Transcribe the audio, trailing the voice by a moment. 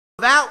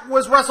That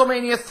was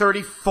WrestleMania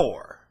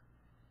 34.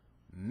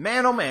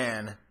 Man, oh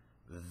man,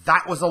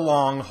 that was a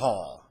long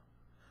haul.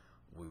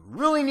 We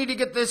really need to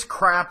get this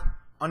crap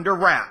under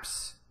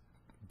wraps.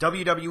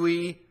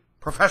 WWE,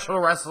 professional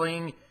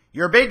wrestling,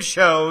 your big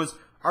shows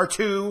are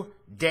too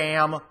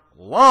damn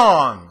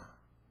long.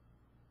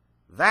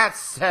 That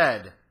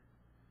said,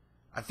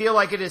 I feel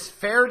like it is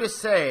fair to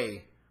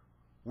say,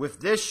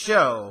 with this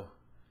show,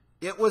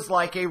 it was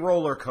like a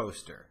roller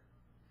coaster.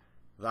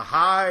 The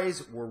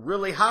highs were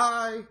really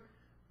high,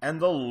 and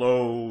the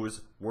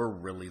lows were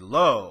really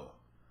low.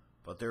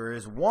 But there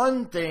is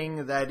one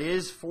thing that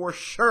is for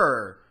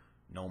sure,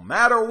 no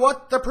matter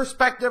what the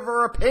perspective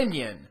or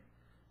opinion,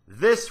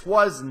 this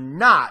was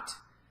not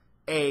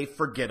a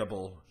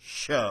forgettable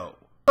show.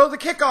 So the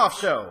kickoff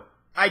show,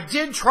 I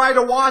did try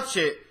to watch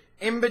it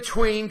in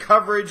between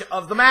coverage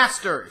of the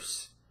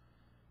Masters.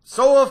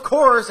 So of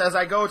course, as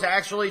I go to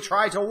actually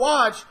try to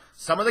watch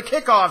some of the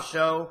kickoff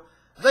show,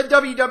 the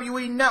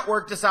WWE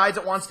Network decides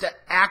it wants to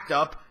act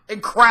up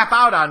and crap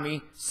out on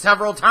me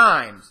several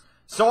times.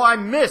 So I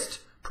missed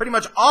pretty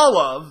much all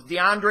of the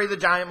Andre the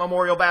Giant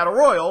Memorial Battle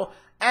Royal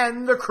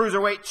and the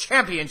Cruiserweight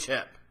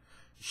Championship.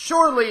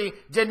 Surely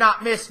did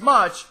not miss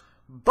much,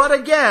 but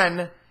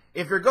again,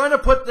 if you're going to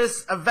put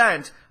this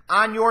event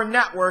on your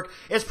network,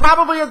 it's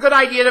probably a good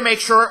idea to make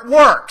sure it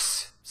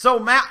works. So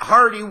Matt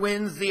Hardy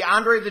wins the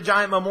Andre the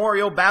Giant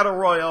Memorial Battle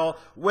Royal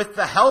with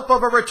the help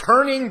of a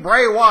returning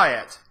Bray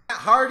Wyatt. Matt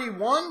Hardy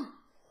won?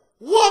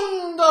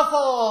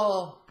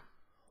 Wonderful!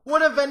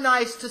 Would have been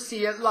nice to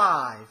see it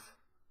live.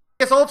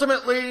 I guess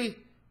ultimately,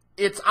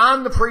 it's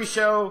on the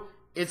pre-show.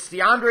 It's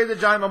the Andre the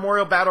Giant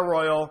Memorial Battle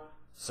Royal,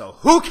 so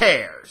who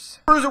cares?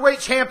 Cruiserweight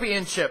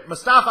Championship,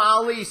 Mustafa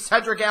Ali,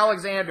 Cedric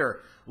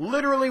Alexander.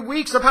 Literally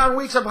weeks upon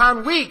weeks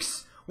upon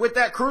weeks with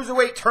that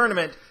Cruiserweight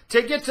tournament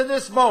to get to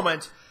this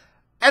moment.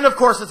 And of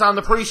course, it's on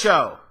the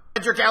pre-show.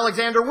 Cedric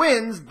Alexander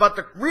wins, but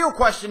the real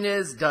question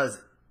is, does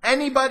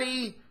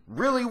anybody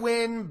really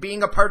win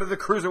being a part of the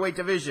Cruiserweight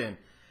division?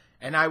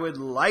 And I would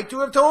like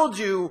to have told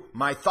you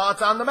my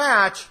thoughts on the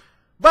match,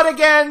 but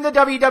again, the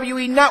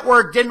WWE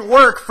Network didn't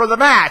work for the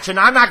match, and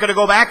I'm not going to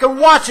go back and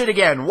watch it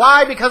again.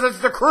 Why? Because it's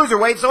the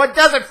Cruiserweight, so it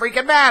doesn't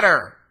freaking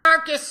matter.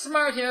 Marcus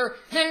Smart here,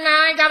 and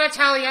I gotta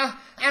tell you,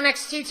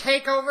 NXT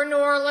TakeOver New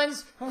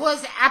Orleans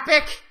was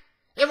epic.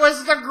 It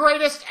was the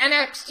greatest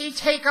NXT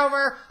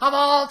TakeOver of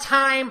all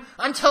time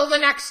until the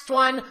next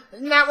one.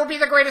 And that will be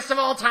the greatest of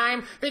all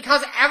time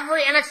because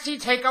every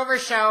NXT TakeOver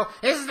show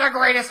is the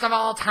greatest of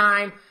all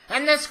time.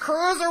 And this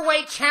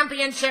Cruiserweight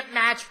Championship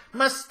match,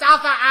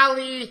 Mustafa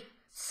Ali,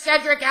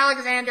 Cedric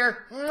Alexander,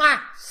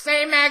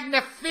 c'est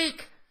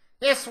magnifique.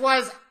 This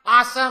was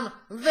awesome.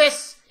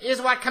 This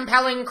is what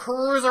compelling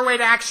Cruiserweight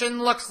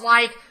action looks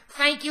like.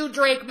 Thank you,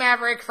 Drake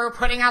Maverick, for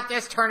putting out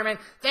this tournament.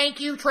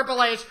 Thank you,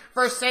 Triple H,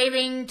 for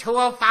saving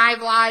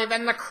 205 Live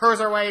and the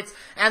Cruiserweights.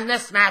 And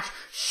this match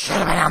should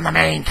have been on the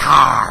main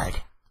card.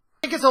 I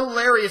think it's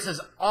hilarious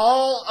as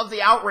all of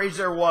the outrage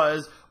there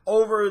was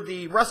over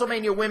the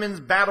WrestleMania Women's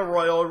Battle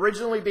Royal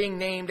originally being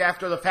named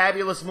after the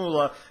Fabulous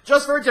Moolah,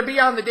 just for it to be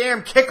on the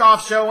damn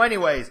kickoff show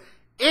anyways.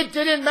 It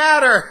didn't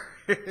matter.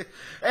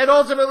 And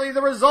ultimately,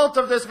 the result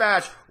of this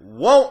match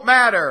won't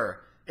matter.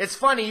 It's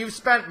funny, you've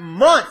spent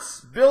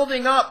months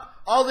building up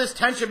all this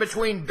tension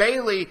between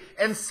Bayley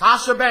and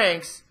Sasha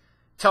Banks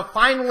to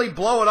finally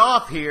blow it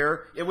off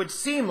here, it would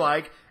seem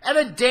like, at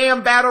a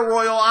damn battle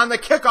royal on the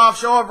kickoff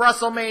show of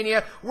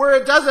WrestleMania where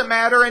it doesn't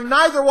matter, and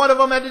neither one of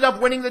them ended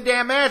up winning the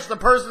damn match. The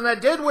person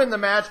that did win the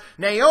match,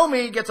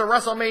 Naomi, gets a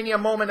WrestleMania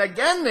moment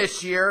again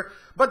this year.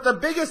 But the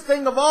biggest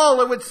thing of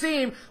all, it would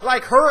seem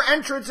like her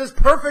entrance is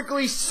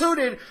perfectly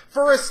suited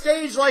for a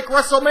stage like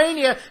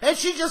WrestleMania, and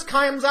she just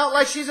comes out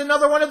like she's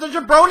another one of the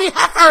jabroni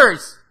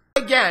heifers.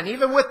 Again,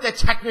 even with the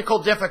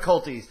technical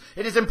difficulties,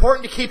 it is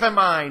important to keep in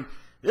mind,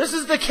 this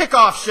is the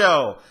kickoff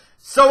show,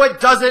 so it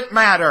doesn't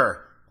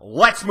matter.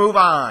 Let's move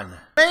on.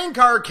 The main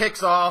card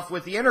kicks off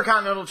with the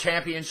Intercontinental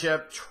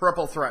Championship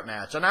Triple Threat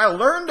match, and I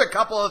learned a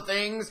couple of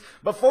things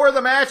before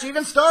the match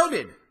even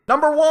started.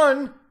 Number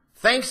one,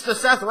 thanks to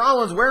Seth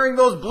Rollins wearing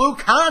those blue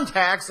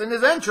contacts in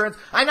his entrance,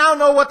 I now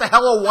know what the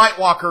hell a White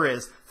Walker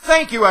is.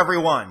 Thank you,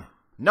 everyone.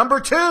 Number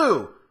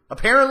two,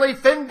 apparently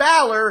Finn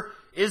Balor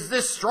is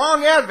this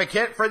strong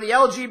advocate for the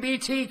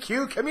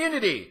LGBTQ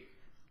community.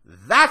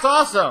 That's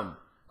awesome.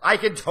 I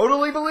can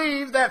totally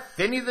believe that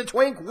Finny the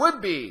Twink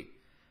would be.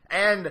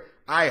 And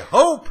I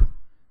hope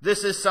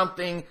this is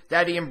something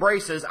that he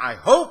embraces. I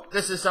hope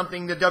this is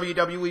something the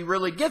WWE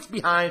really gets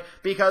behind,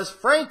 because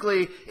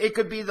frankly, it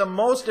could be the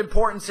most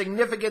important,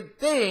 significant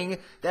thing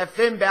that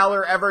Finn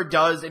Balor ever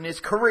does in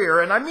his career,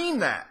 and I mean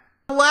that.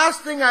 The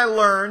last thing I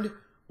learned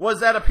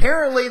was that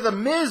apparently The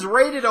Miz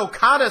raided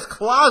Okada's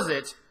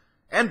closet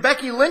and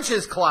Becky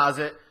Lynch's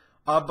closet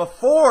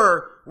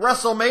before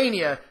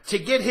WrestleMania to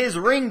get his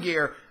ring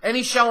gear, and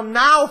he shall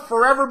now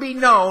forever be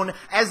known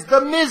as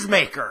the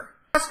Mizmaker.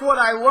 That's what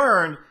I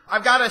learned.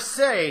 I've got to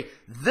say,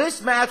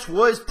 this match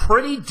was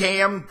pretty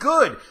damn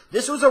good.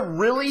 This was a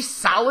really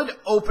solid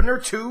opener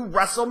to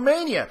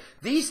WrestleMania.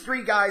 These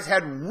three guys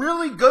had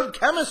really good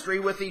chemistry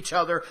with each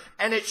other,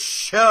 and it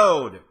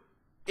showed.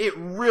 It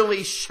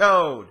really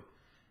showed.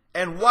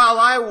 And while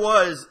I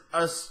was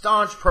a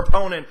staunch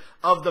proponent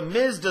of The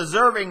Miz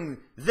deserving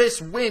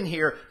this win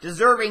here,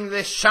 deserving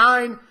this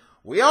shine,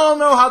 we all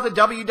know how the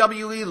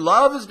WWE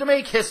loves to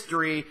make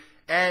history,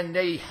 and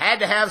they had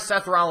to have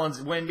Seth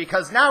Rollins win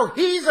because now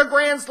he's a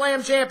Grand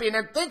Slam champion.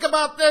 And think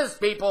about this,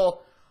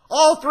 people.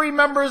 All three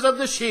members of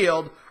the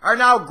Shield are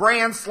now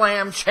Grand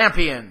Slam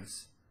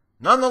champions.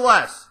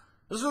 Nonetheless,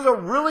 this was a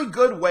really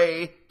good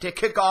way to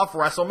kick off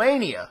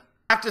WrestleMania.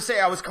 I have to say,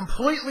 I was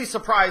completely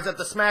surprised that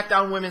the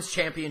SmackDown Women's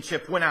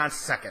Championship went on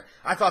second.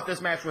 I thought this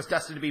match was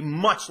destined to be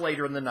much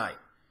later in the night.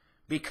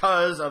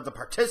 Because of the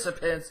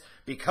participants,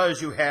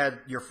 because you had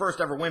your first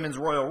ever Women's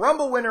Royal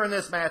Rumble winner in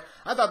this match,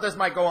 I thought this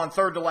might go on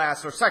third to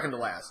last or second to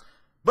last.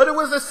 But it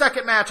was the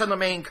second match on the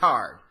main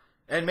card.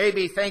 And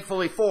maybe,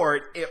 thankfully for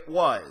it, it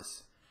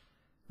was.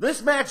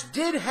 This match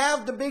did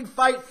have the big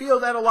fight feel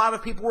that a lot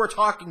of people were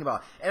talking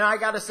about. And I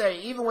gotta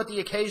say, even with the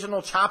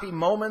occasional choppy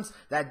moments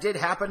that did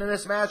happen in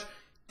this match,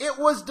 it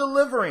was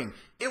delivering.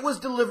 It was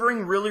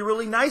delivering really,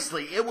 really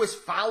nicely. It was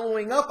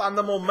following up on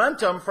the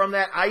momentum from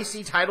that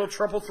IC title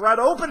triple threat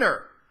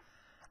opener.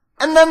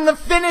 And then the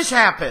finish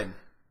happened.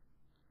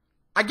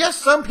 I guess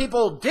some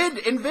people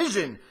did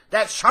envision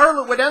that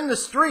Charlotte would end the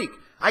streak.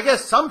 I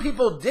guess some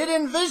people did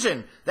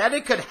envision that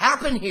it could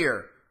happen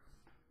here.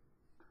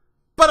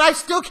 But I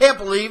still can't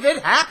believe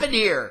it happened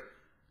here.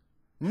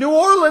 New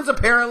Orleans,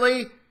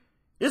 apparently,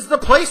 is the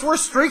place where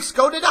streaks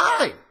go to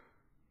die.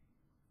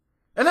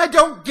 And I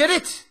don't get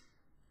it.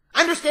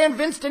 I understand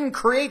Vince didn't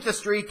create the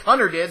streak,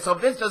 Hunter did, so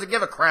Vince doesn't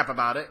give a crap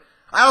about it.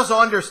 I also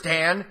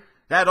understand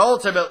that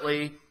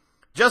ultimately,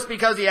 just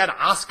because he had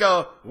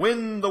Asuka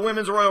win the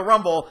Women's Royal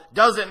Rumble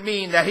doesn't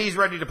mean that he's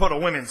ready to put a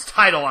women's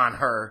title on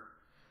her.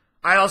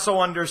 I also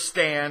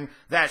understand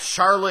that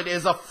Charlotte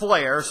is a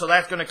Flair, so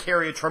that's going to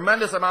carry a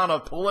tremendous amount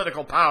of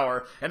political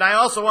power. And I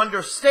also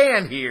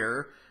understand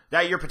here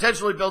that you're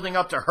potentially building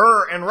up to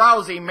her and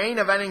Rousey main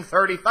eventing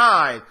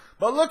 35.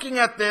 But looking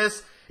at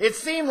this, it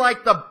seemed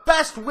like the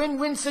best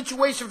win-win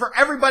situation for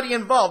everybody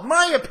involved.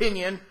 My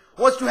opinion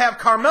was to have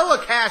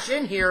Carmella cash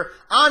in here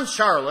on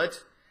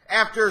Charlotte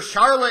after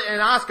Charlotte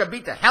and Asuka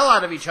beat the hell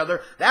out of each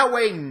other. That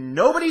way,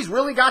 nobody's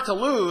really got to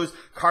lose.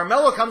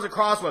 Carmella comes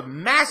across with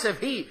massive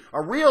heat,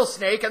 a real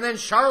snake, and then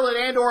Charlotte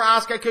and or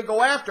Asuka could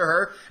go after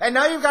her. And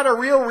now you've got a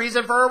real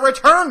reason for a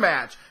return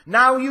match.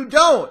 Now you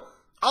don't.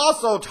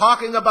 Also,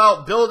 talking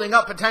about building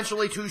up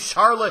potentially to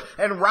Charlotte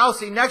and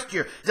Rousey next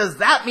year. Does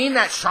that mean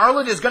that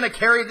Charlotte is going to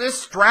carry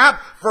this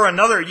strap for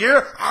another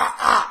year?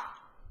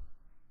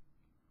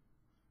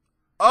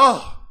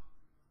 Oh.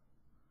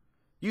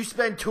 You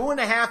spend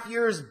 2.5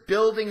 years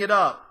building it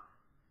up.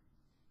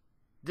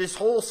 This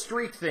whole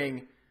streak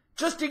thing.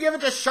 Just to give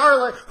it to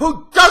Charlotte,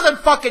 who doesn't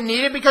fucking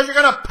need it because you're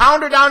going to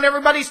pound her down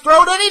everybody's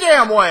throat any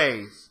damn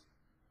ways.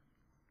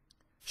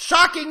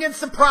 Shocking and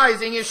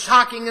surprising is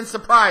shocking and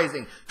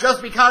surprising.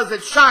 Just because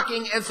it's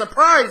shocking and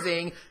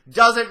surprising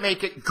doesn't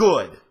make it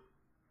good.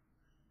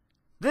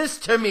 This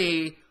to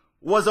me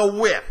was a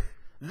whiff.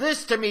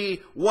 This to me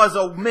was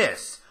a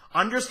miss.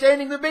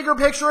 Understanding the bigger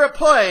picture at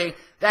play,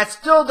 that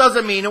still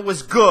doesn't mean it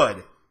was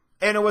good.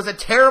 And it was a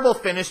terrible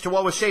finish to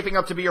what was shaping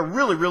up to be a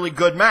really, really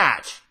good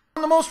match.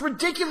 And the most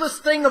ridiculous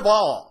thing of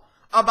all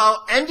about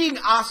ending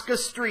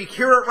Asuka's streak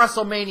here at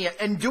WrestleMania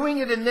and doing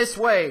it in this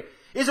way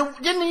is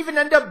it didn't even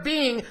end up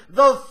being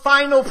the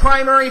final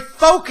primary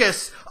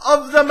focus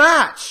of the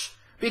match.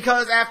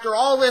 Because after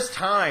all this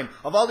time,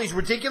 of all these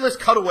ridiculous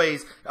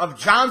cutaways of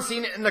John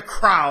Cena in the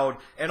crowd,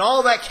 and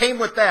all that came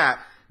with that,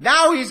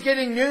 now he's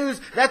getting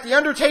news that The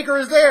Undertaker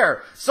is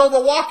there. So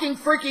the walking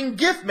freaking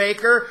gift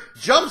maker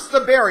jumps the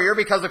barrier,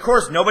 because of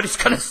course nobody's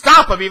gonna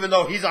stop him, even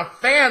though he's a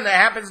fan that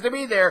happens to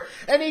be there,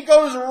 and he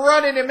goes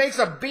running and makes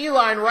a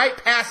beeline right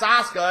past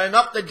Asuka and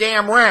up the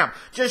damn ramp,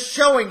 just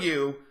showing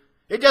you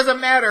it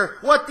doesn't matter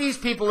what these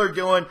people are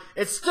doing.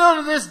 It's still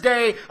to this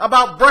day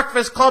about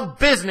Breakfast Club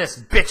business,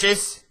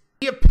 bitches.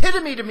 The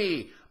epitome to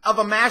me of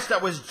a match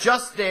that was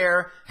just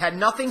there, had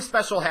nothing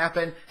special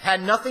happen,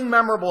 had nothing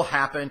memorable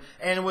happen,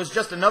 and it was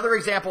just another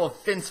example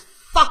of Vince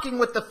fucking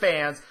with the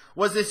fans,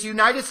 was this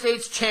United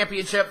States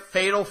Championship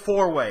Fatal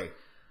 4-Way.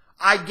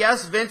 I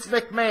guess Vince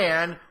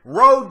McMahon,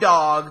 Road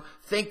Dogg,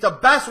 think the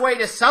best way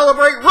to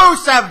celebrate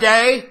Rusev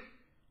Day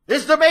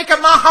is to make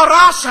it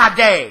Maharaja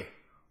Day.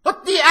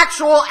 What the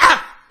actual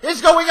F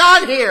is going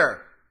on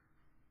here?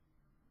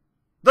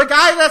 The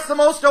guy that's the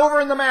most over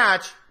in the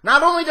match,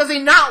 not only does he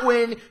not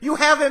win, you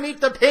have him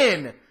eat the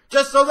pin.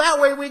 Just so that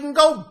way we can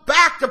go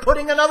back to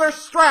putting another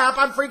strap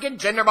on freaking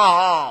Jinder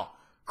Mahal.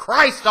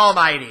 Christ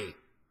almighty.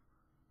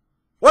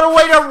 What a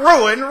way to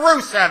ruin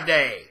Rusev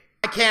Day.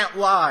 I can't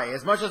lie.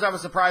 As much as I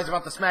was surprised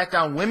about the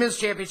SmackDown Women's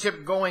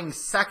Championship going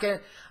second,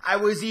 I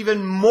was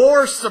even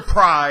more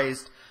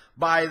surprised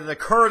by the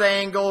Kurt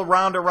Angle,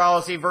 Ronda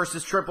Rousey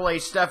versus Triple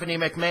H, Stephanie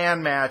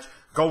McMahon match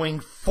going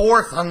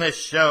fourth on this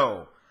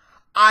show.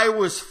 I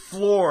was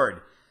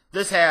floored.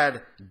 This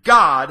had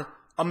God,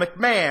 a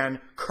McMahon,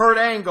 Kurt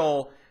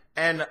Angle,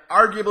 and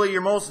arguably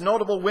your most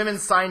notable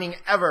women's signing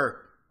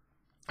ever.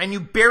 And you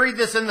buried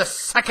this in the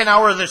second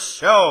hour of the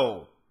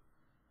show.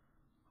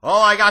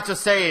 All I got to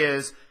say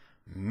is,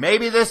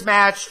 maybe this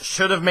match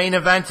should have main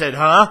evented,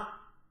 huh?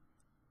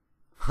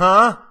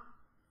 Huh?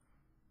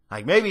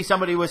 Like maybe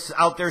somebody was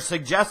out there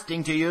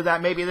suggesting to you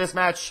that maybe this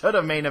match should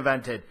have main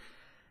evented.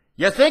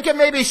 You think it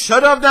maybe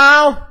should have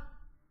now?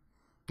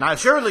 Now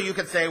surely you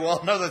could say, well,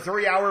 another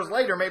 3 hours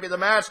later, maybe the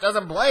match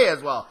doesn't play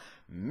as well.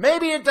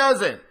 Maybe it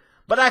doesn't.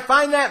 But I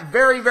find that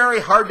very,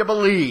 very hard to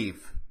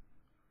believe.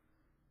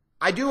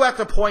 I do have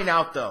to point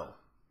out, though,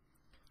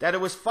 that it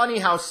was funny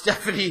how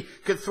Stephanie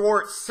could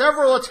thwart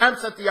several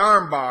attempts at the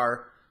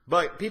armbar,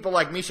 but people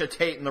like Misha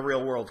Tate in the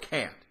real world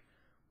can't.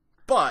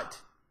 But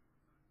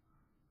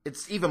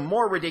it's even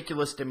more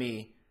ridiculous to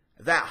me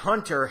that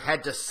Hunter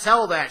had to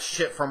sell that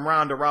shit from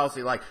Ronda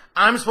Rousey. Like,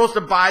 I'm supposed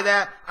to buy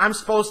that? I'm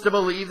supposed to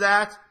believe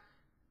that?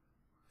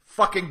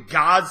 Fucking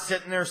God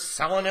sitting there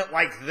selling it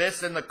like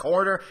this in the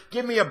corner?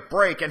 Give me a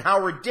break. And how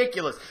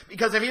ridiculous.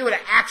 Because if he would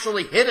have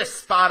actually hit a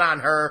spot on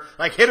her,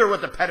 like hit her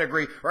with the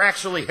pedigree, or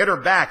actually hit her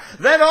back,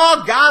 then,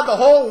 oh God, the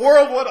whole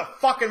world would have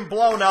fucking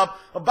blown up.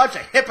 A bunch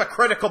of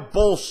hypocritical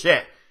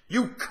bullshit.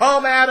 You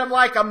come at him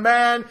like a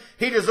man,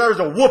 he deserves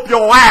to whoop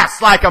your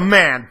ass like a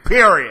man,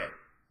 period.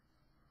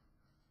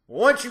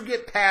 Once you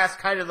get past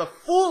kind of the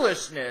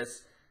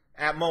foolishness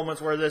at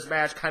moments where this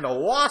match kind of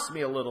lost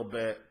me a little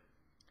bit,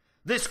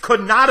 this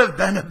could not have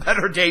been a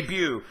better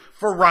debut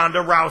for Ronda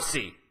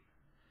Rousey.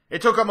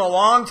 It took him a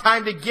long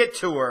time to get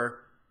to her,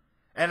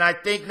 and I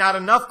think not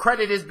enough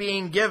credit is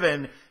being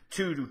given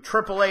to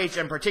Triple H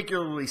and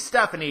particularly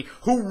Stephanie,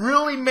 who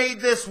really made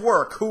this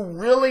work, who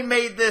really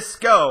made this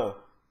go.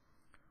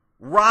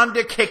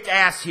 Ronda kicked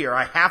ass here.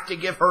 I have to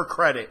give her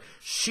credit.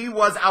 She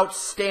was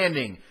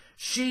outstanding.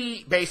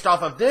 She, based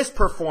off of this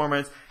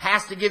performance,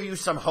 has to give you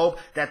some hope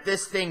that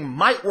this thing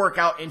might work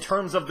out in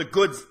terms of the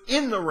goods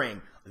in the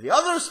ring. The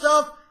other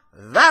stuff,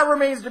 that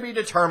remains to be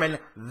determined.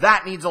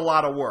 That needs a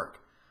lot of work.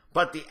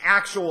 But the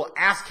actual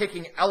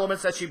ass-kicking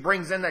elements that she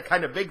brings in, that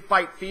kind of big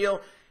fight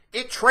feel,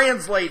 it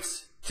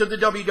translates to the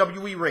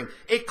WWE ring.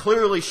 It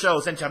clearly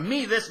shows. And to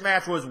me, this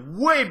match was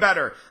way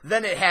better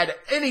than it had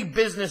any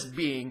business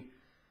being.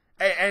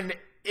 And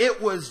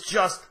it was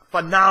just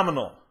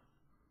phenomenal.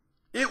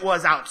 It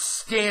was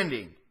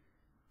outstanding.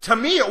 To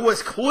me, it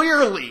was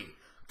clearly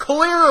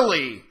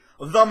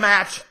the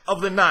match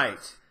of the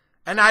night.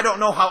 And I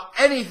don't know how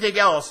anything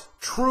else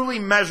truly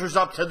measures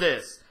up to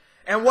this.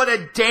 And what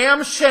a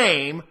damn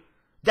shame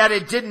that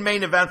it didn't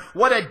main event.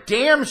 What a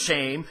damn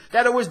shame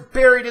that it was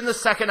buried in the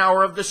second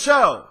hour of the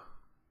show.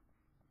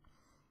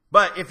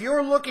 But if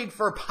you're looking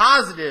for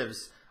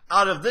positives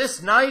out of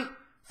this night,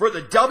 for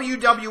the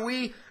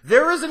WWE,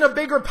 there isn't a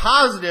bigger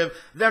positive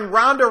than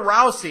Ronda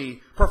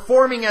Rousey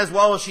performing as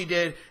well as she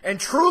did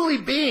and truly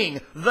being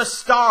the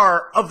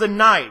star of the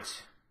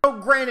night. So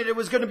granted, it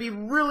was going to be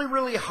really,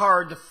 really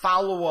hard to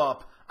follow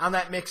up on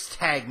that mixed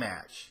tag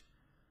match.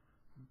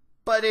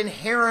 But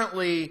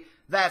inherently,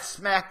 that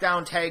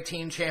SmackDown Tag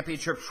Team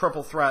Championship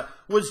triple threat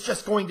was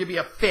just going to be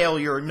a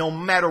failure no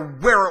matter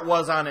where it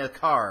was on the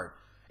card.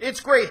 It's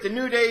great, the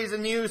New Days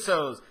and the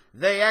Usos,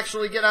 they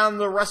actually get on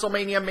the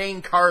WrestleMania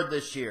main card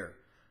this year.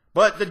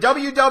 But the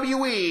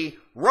WWE,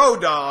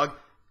 Road Dogg,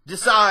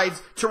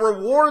 decides to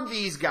reward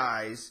these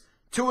guys,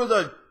 two of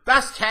the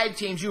best tag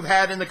teams you've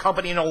had in the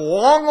company in a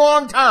long,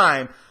 long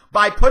time,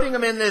 by putting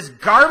them in this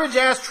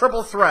garbage-ass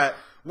triple threat,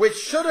 which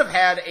should have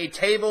had a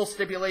table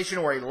stipulation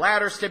or a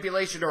ladder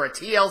stipulation or a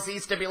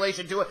TLC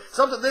stipulation to it,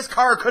 something this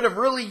card could have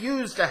really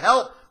used to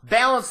help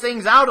balance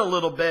things out a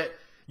little bit.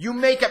 You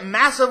make it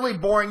massively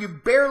boring. You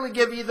barely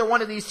give either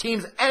one of these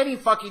teams any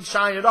fucking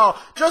shine at all.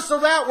 Just so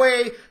that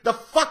way, the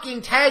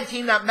fucking tag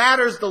team that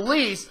matters the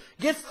least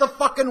gets the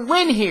fucking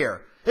win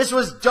here. This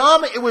was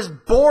dumb, it was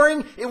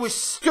boring, it was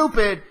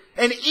stupid,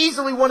 and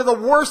easily one of the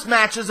worst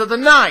matches of the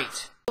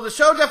night. The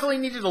show definitely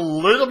needed a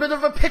little bit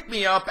of a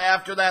pick-me-up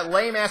after that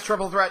lame-ass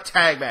triple threat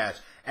tag match.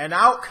 And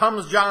out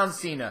comes John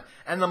Cena.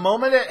 And the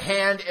moment at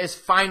hand is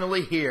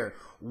finally here.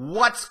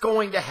 What's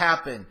going to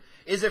happen?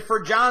 Is it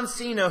for John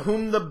Cena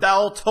whom the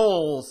bell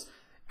tolls?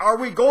 Are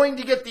we going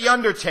to get The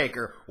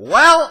Undertaker?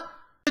 Well,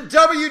 the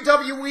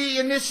WWE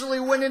initially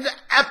went into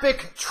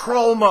epic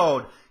troll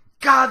mode.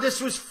 God,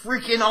 this was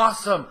freaking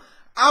awesome.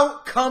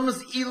 Out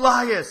comes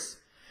Elias.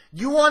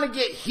 You want to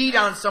get heat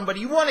on somebody.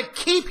 You want to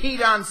keep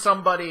heat on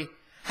somebody.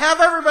 Have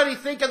everybody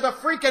think of the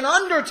freaking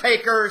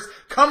Undertakers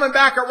coming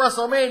back at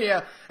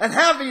WrestleMania and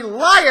have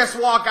Elias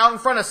walk out in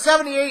front of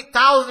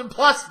 78,000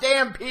 plus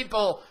damn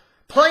people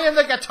playing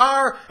the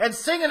guitar and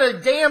singing a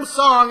damn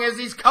song as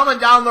he's coming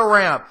down the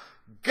ramp.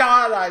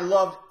 God, I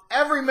loved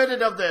every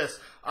minute of this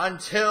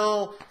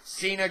until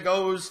Cena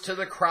goes to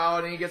the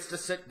crowd and he gets to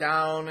sit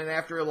down, and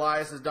after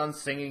Elias is done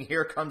singing,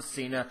 here comes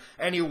Cena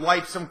and he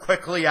wipes him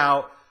quickly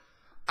out.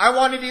 I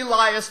wanted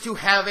Elias to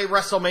have a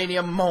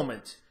WrestleMania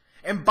moment.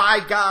 And by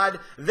God,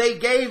 they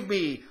gave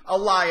me,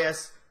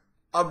 Elias,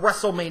 a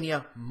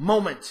WrestleMania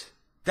moment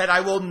that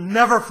I will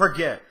never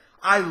forget.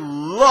 I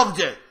loved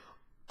it.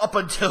 Up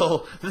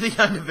until the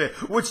end of it,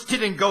 which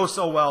didn't go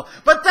so well.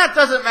 But that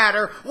doesn't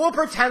matter. We'll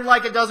pretend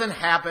like it doesn't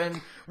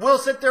happen. We'll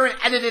sit there and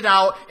edit it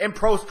out in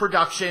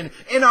post-production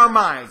in our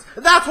minds.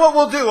 That's what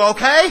we'll do,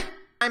 okay?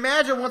 I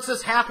imagine once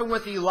this happened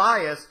with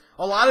Elias,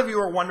 a lot of you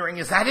are wondering,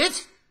 is that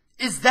it?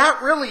 Is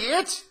that really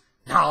it?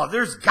 No,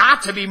 there's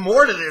got to be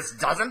more to this,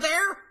 doesn't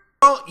there?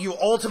 Well, you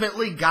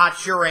ultimately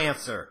got your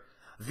answer.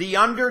 The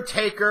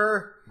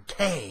Undertaker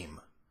came.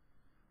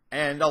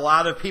 And a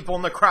lot of people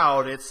in the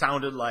crowd, it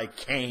sounded like,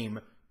 came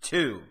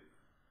too.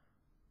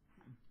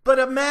 But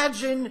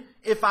imagine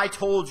if I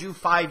told you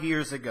 5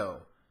 years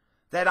ago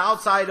that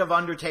outside of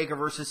Undertaker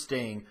versus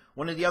Sting,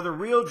 one of the other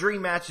real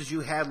dream matches you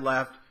had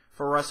left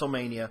for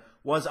WrestleMania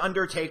was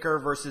Undertaker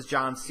versus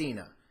John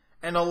Cena.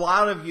 And a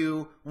lot of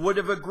you would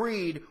have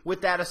agreed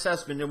with that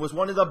assessment. It was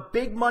one of the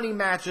big money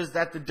matches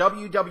that the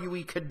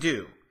WWE could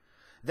do.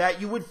 That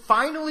you would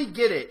finally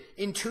get it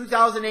in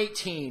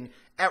 2018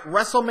 at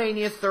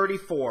WrestleMania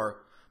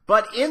 34.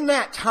 But in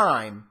that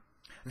time,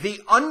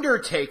 The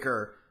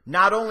Undertaker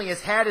not only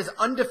has had his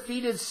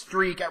undefeated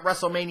streak at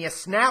WrestleMania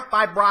snapped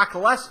by Brock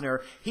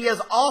Lesnar, he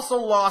has also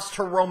lost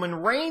to Roman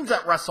Reigns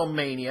at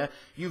WrestleMania.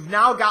 You've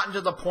now gotten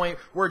to the point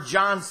where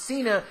John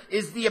Cena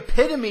is the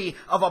epitome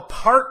of a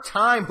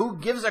part-time who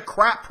gives a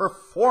crap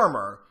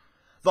performer.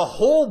 The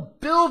whole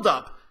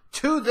build-up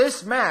to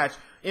this match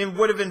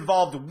would have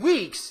involved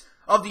weeks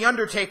of The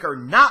Undertaker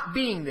not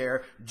being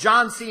there,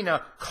 John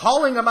Cena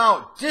calling him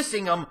out,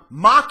 dissing him,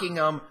 mocking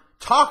him,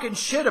 talking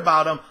shit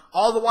about him,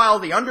 all the while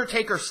The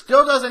Undertaker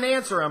still doesn't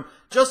answer him,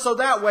 just so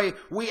that way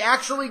we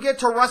actually get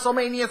to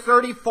WrestleMania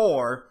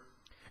 34,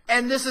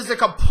 and this is a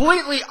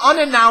completely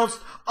unannounced,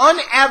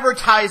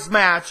 unadvertised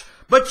match,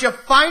 but you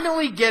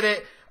finally get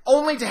it,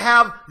 only to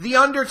have The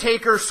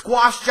Undertaker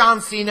squash John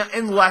Cena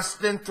in less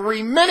than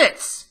 3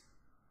 minutes.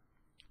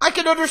 I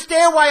can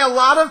understand why a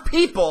lot of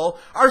people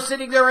are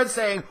sitting there and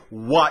saying,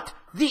 what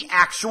the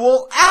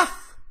actual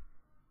F?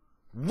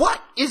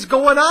 What is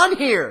going on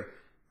here?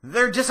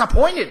 They're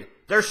disappointed.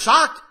 They're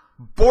shocked.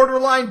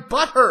 Borderline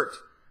butthurt.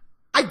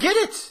 I get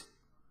it.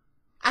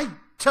 I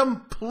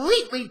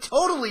completely,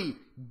 totally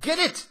get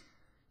it.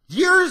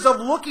 Years of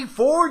looking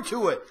forward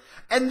to it.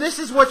 And this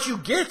is what you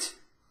get.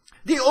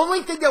 The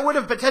only thing that would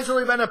have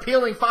potentially been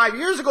appealing 5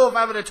 years ago if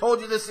I would have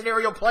told you this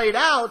scenario played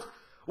out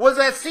was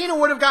that Cena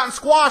would have gotten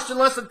squashed in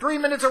less than 3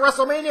 minutes of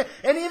WrestleMania,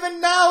 and even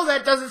now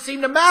that doesn't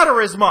seem to matter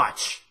as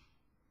much.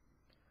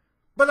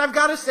 But I've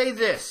got to say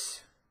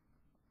this.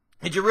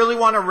 Did you really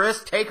want to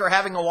risk Taker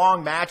having a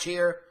long match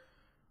here?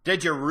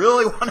 Did you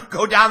really want to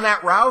go down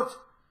that route?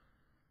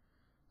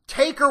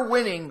 Taker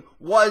winning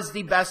was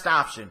the best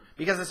option,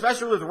 because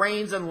especially with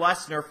Reigns and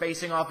Lesnar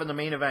facing off in the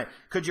main event,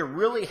 could you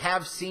really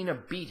have Cena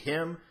beat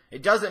him?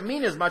 It doesn't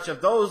mean as much if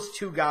those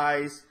two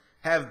guys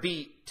have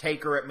beat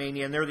Taker at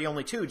Mania, and they're the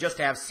only two, just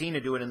to have Cena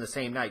do it in the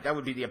same night. That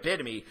would be the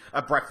epitome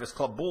of Breakfast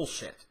Club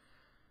bullshit.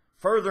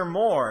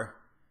 Furthermore,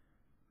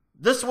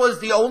 this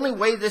was the only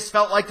way this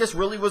felt like this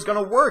really was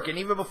going to work. And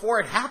even before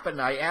it happened,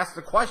 I asked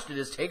the question,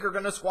 is Taker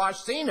going to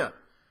squash Cena?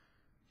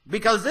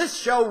 Because this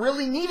show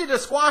really needed a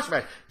squash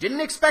match.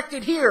 Didn't expect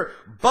it here,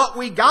 but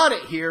we got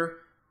it here.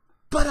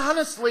 But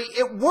honestly,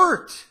 it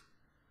worked.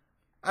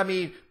 I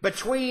mean,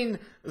 between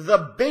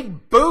the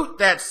big boot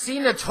that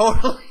Cena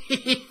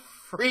totally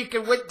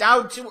freaking went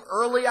down to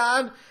early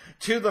on,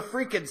 to the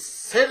freaking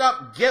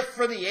sit-up gift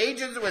for the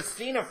ages with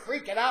Cena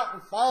freaking out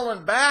and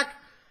falling back,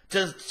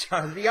 to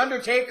The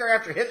Undertaker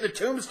after hitting the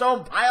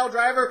tombstone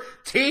piledriver,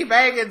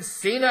 teabagging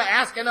Cena,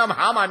 asking him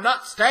how my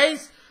nuts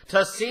taste,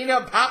 to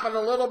Cena popping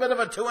a little bit of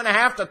a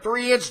 2.5 to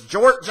 3 inch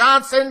Jort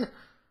Johnson.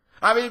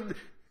 I mean,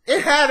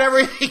 it had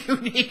everything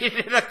you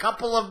needed in a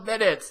couple of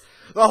minutes.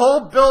 The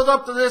whole build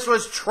up to this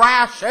was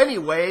trash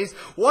anyways.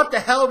 What the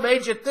hell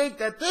made you think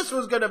that this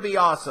was going to be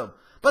awesome?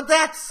 But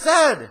that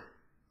said,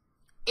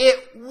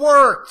 it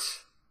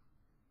worked.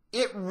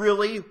 It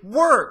really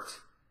worked.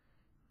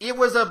 It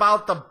was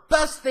about the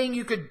best thing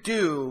you could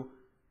do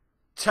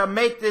to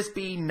make this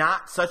be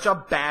not such a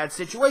bad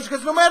situation.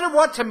 Because no matter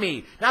what to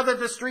me, now that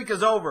the streak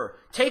is over,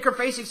 Taker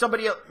facing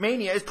somebody at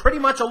Mania is pretty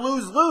much a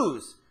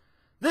lose-lose.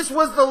 This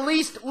was the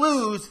least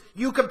lose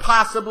you could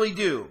possibly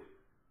do.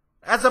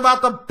 That's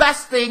about the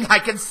best thing I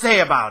can say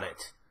about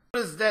it. It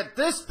is at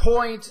this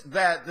point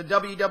that the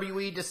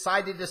WWE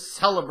decided to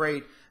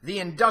celebrate the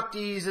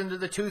inductees into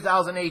the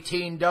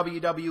 2018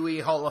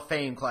 WWE Hall of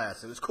Fame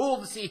class. It was cool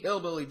to see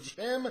Hillbilly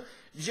Jim.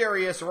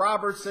 Jarius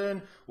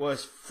Robertson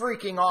was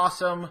freaking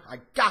awesome. I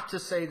got to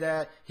say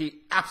that. He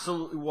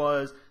absolutely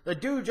was. The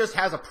dude just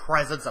has a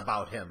presence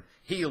about him.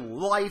 He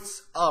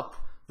lights up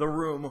the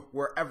room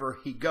wherever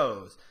he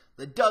goes.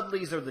 The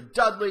Dudleys are the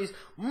Dudleys.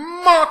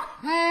 Mark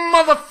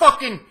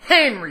motherfucking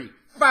Henry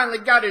finally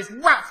got his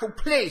rightful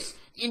place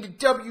in the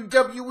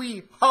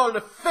WWE Hall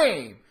of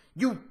Fame.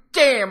 You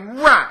damn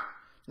right.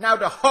 Now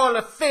the Hall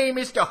of Fame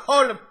is the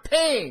Hall of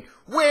Pain.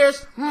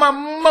 Where's my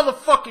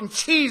motherfucking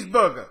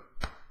cheeseburger?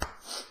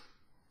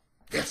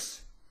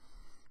 Yes.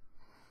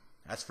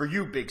 That's for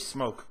you, Big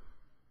Smoke.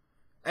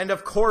 And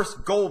of course,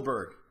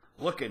 Goldberg,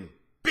 looking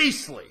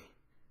beastly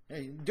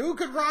Hey, dude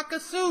could rock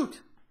a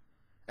suit.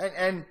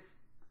 And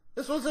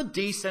this was a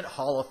decent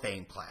Hall of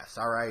Fame class,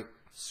 all right?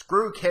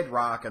 Screw Kid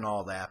Rock and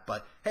all that,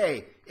 but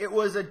hey, it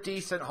was a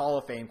decent Hall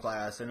of Fame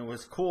class, and it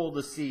was cool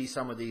to see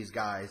some of these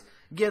guys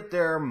get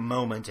their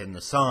moment in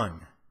the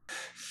sun.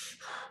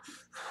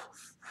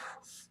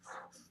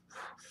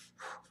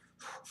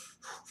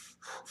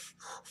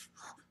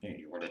 Hey,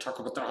 you want to talk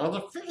about the Hall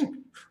of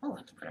Fame? Oh,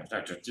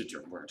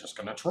 we're just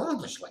going to twirl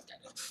this like that.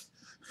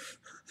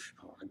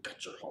 Oh, I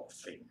got your Hall of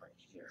Fame right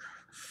here.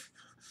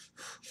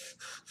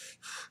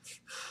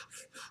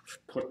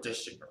 Put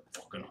this in your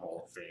fucking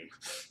Hall of Fame.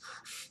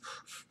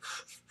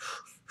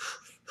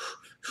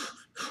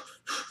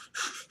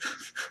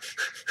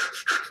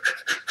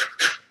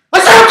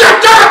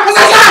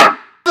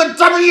 The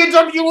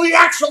WWE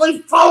actually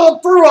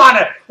followed through on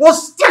it. We'll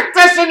stick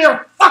this in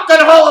your fucking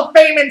Hall of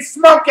Fame and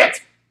smoke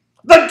it.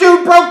 The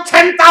dude broke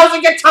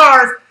 10,000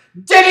 guitars,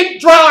 didn't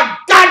draw a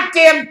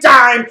goddamn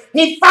dime.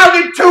 He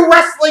founded 2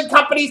 wrestling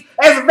companies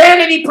as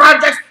vanity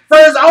projects for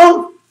his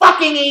own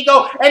fucking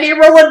ego, and he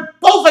ruined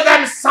both of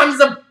them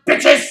sons of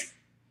bitches.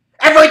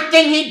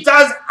 Everything he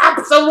does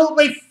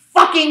absolutely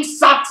fucking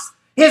sucks.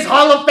 His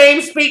Hall of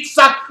Fame speech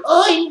sucked.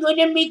 Oh, I'm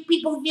gonna make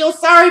people feel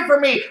sorry for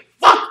me.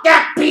 Fuck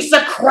that piece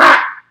of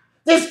crap.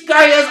 This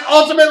guy has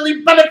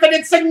ultimately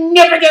benefited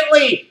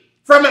significantly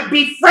from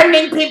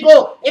befriending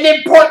people in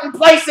important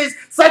places,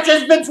 such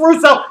as Vince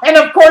Russo, and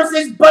of course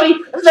his buddy,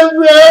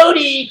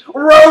 the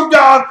Road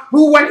Dogg,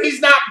 who when he's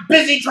not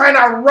busy trying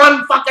to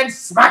run fucking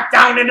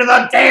SmackDown into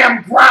the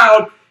damn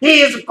crowd, he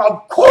is,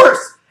 of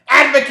course,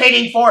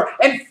 advocating for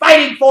and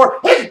fighting for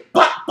his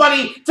butt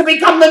buddy to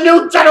become the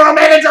new general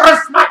manager of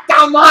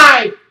SmackDown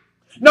Live.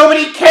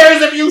 Nobody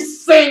cares if you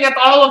sing at the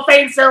Hall of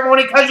Fame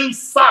ceremony because you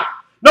suck.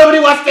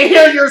 Nobody wants to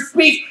hear your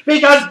speech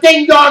because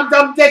ding dong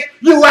dumb dick,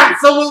 you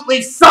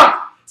absolutely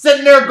suck.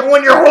 Sitting there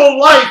going your whole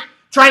life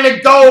trying to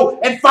go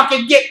and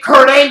fucking get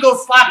Kurt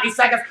Angle's sloppy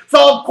seconds.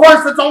 So of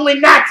course it's only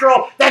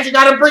natural that you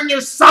gotta bring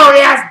your sorry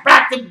ass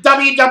back to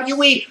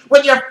WWE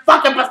with your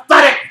fucking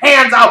pathetic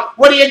hands out.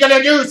 What are you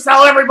gonna do?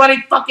 Sell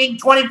everybody fucking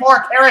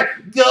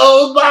 24-karat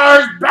gold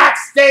bars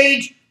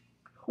backstage?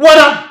 What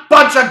a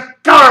bunch of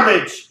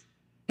garbage.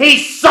 He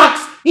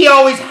sucks. He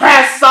always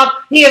has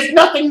sucked. He is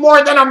nothing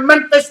more than a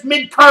Memphis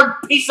mid-card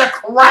piece of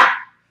crap.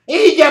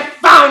 He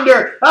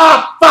founder.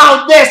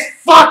 Found this.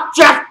 Fuck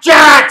Jeff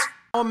Jarrett.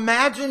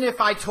 Imagine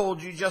if I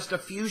told you just a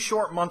few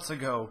short months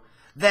ago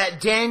that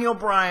Daniel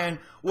Bryan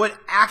would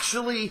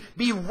actually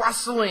be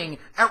wrestling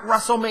at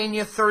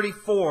WrestleMania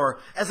 34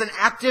 as an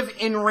active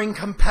in-ring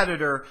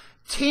competitor,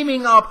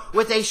 teaming up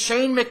with a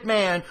Shane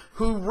McMahon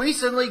who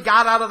recently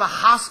got out of the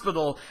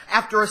hospital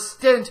after a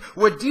stint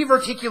with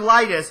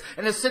diverticulitis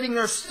and is sitting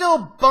there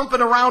still bumping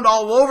around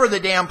all over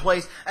the damn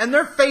place, and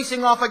they're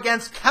facing off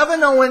against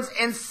Kevin Owens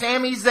and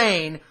Sami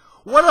Zayn.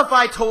 What if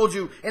I told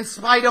you, in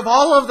spite of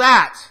all of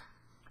that,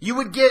 you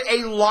would get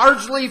a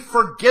largely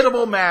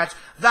forgettable match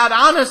that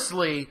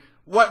honestly,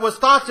 what was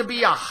thought to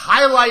be a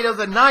highlight of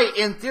the night,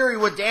 in theory,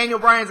 with Daniel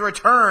Bryan's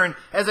return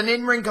as an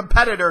in-ring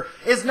competitor,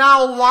 is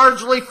now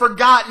largely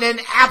forgotten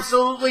and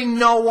absolutely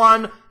no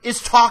one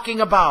is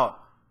talking about?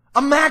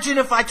 Imagine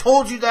if I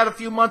told you that a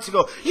few months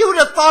ago. You would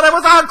have thought I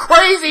was on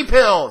crazy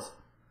pills.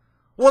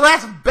 Well,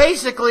 that's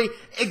basically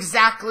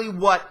exactly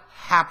what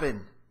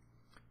happened.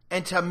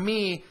 And to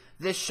me,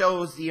 this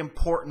shows the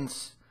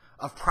importance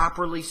of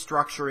properly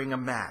structuring a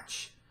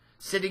match.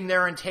 Sitting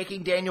there and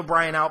taking Daniel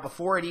Bryan out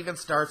before it even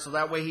starts, so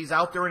that way he's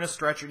out there in a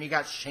stretcher and you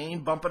got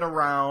Shane bumping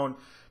around,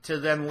 to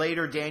then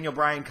later Daniel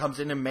Bryan comes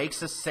in and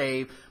makes a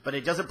save, but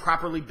it doesn't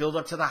properly build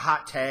up to the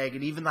hot tag,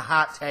 and even the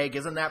hot tag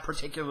isn't that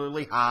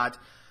particularly hot.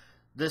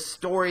 This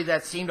story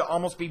that seemed to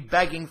almost be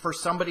begging for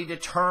somebody to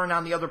turn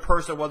on the other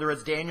person, whether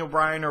it's Daniel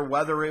Bryan or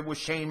whether it was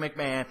Shane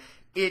McMahon,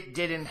 it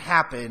didn't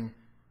happen.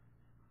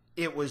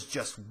 It was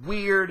just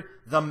weird.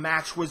 The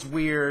match was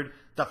weird.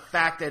 The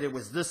fact that it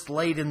was this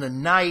late in the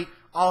night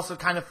also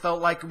kind of felt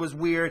like it was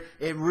weird.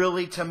 It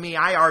really, to me,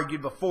 I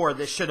argued before,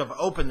 this should have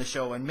opened the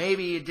show, and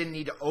maybe it didn't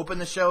need to open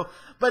the show,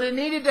 but it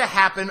needed to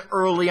happen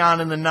early on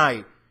in the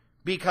night,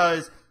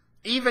 because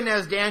even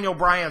as Daniel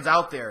Bryan's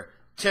out there,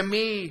 to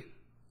me,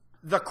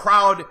 the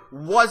crowd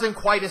wasn't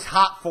quite as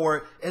hot for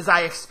it as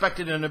I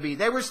expected them to be.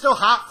 They were still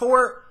hot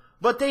for it,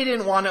 but they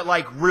didn't want it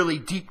like really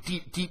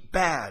deep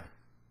bad.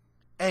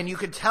 And you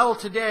could tell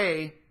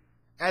today,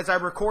 as I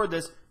record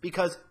this,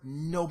 because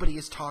nobody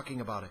is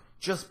talking about it.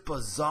 Just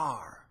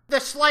bizarre. The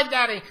Sled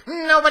Daddy,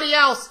 nobody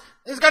else,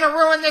 is gonna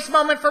ruin this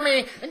moment for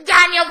me.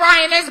 Daniel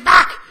Bryan is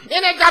back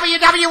in a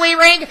WWE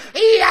ring.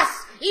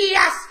 Yes,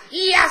 yes,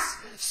 yes.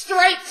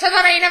 Straight to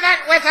the main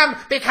event with him,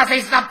 because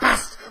he's the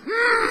best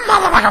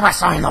motherfucking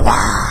wrestler in the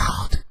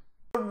world.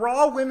 The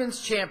Raw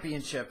Women's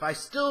Championship, I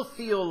still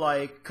feel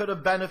like, could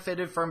have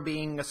benefited from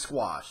being a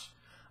squash.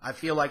 I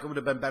feel like it would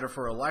have been better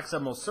for Alexa.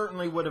 Most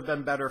certainly would have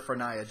been better for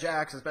Nia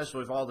Jax,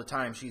 especially with all the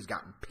time she's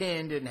gotten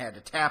pinned and had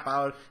to tap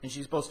out, and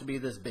she's supposed to be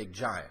this big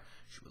giant.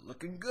 She was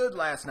looking good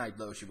last night,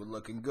 though. She was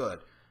looking good.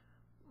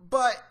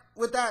 But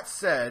with that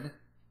said,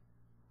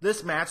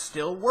 this match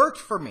still worked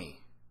for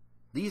me.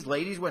 These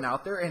ladies went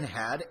out there and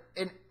had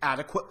an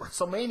adequate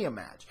WrestleMania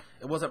match.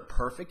 It wasn't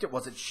perfect. It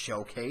wasn't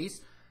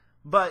showcased.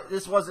 But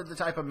this wasn't the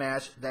type of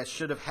match that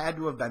should have had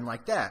to have been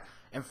like that.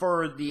 And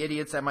for the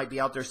idiots that might be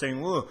out there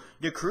saying, "Whoa,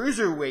 the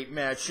Cruiserweight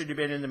match should have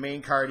been in the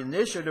main card and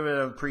this should have been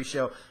on the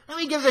pre-show,"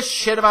 nobody gives a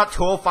shit about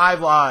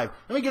 205 Live.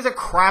 Nobody gives a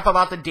crap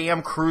about the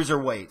damn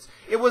Cruiserweights.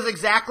 It was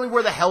exactly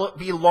where the hell it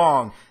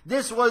belonged.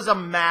 This was a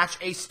match,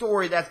 a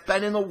story that's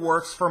been in the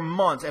works for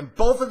months. And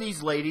both of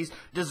these ladies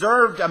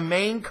deserved a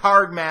main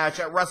card match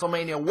at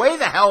WrestleMania way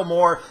the hell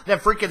more than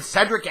freaking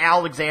Cedric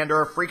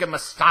Alexander or freaking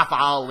Mustafa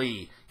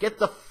Ali. Get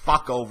the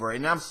fuck over it.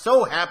 And I'm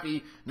so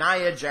happy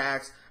Nia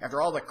Jax,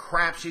 after all the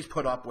crap she's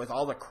put up with,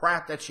 all the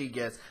crap that she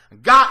gets,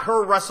 got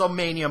her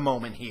WrestleMania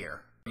moment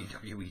here.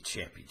 WWE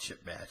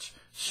Championship match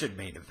should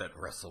main event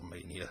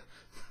WrestleMania.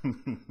 In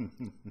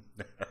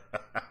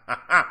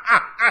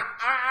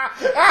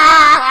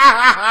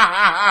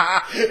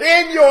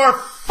your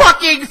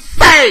fucking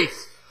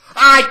face!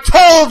 I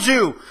told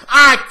you!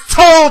 I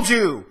told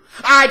you!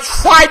 I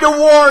tried to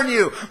warn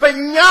you, but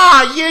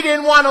nah, you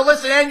didn't want to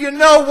listen, and you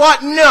know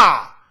what?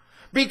 Nah.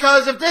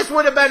 Because if this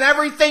would have been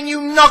everything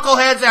you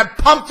knuckleheads had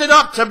pumped it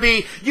up to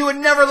be, you would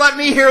never let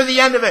me hear the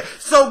end of it.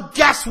 So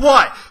guess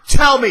what?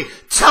 Tell me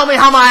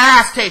how my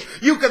ass tastes.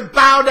 You can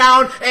bow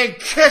down and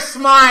kiss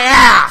my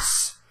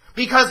ass.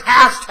 Because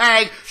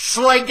hashtag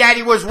Schleg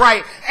Daddy was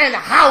right. And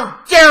how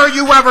dare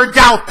you ever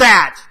doubt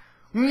that?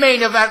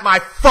 Main event my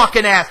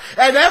fucking ass.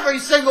 And every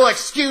single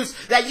excuse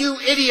that you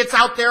idiots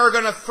out there are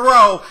gonna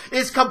throw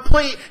is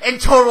complete and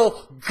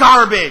total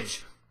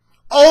garbage.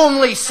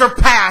 Only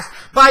surpassed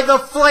by the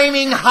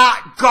flaming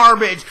hot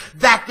garbage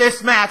that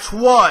this match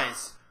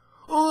was.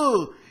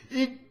 Ooh,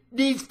 it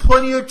needs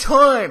plenty of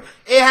time.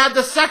 It had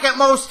the second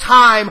most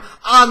time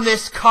on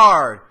this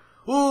card.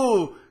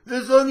 Ooh,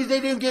 as long as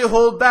they didn't get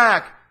hold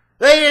back.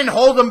 They didn't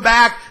hold them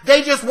back.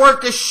 They just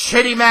worked a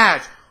shitty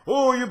match.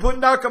 Oh, you put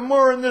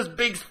Nakamura in this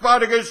big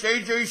spot against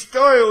AJ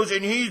Styles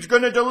and he's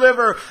gonna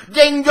deliver.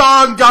 Ding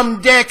dong,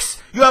 dumb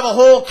dicks. You have a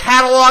whole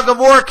catalog of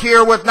work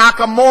here with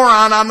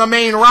Nakamura on the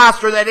main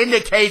roster that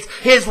indicates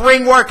his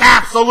ring work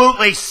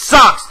absolutely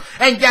sucks.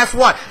 And guess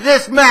what?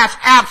 This match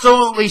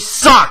absolutely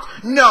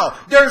sucked. No,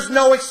 there's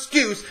no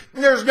excuse.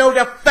 There's no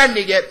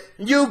defending it.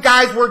 You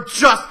guys were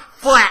just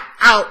flat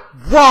out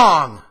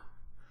wrong.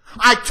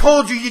 I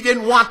told you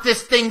didn't want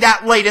this thing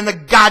that late in the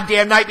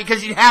goddamn night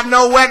because you'd have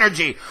no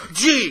energy.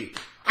 Gee,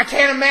 I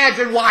can't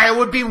imagine why I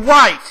would be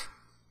right.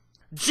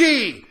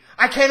 Gee,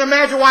 I can't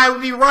imagine why I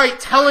would be right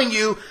telling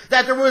you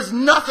that there was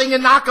nothing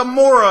in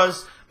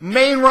Nakamura's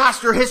main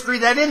roster history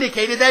that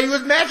indicated that he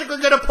was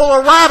magically going to pull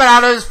a rabbit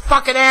out of his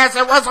fucking ass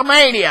at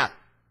WrestleMania.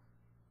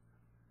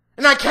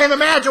 And I can't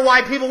imagine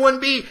why people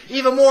wouldn't be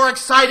even more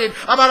excited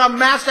about a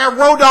match that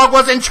Road Dogg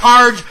was in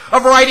charge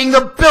of writing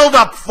the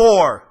build-up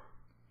for.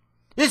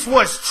 This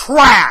was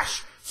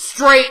trash.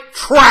 Straight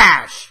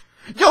trash.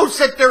 Don't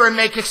sit there and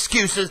make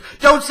excuses.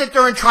 Don't sit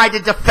there and try to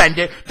defend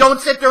it. Don't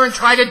sit there and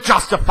try to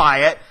justify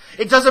it.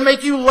 It doesn't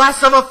make you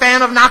less of a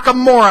fan of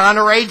Nakamura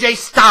or AJ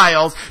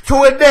Styles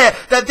to admit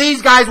that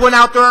these guys went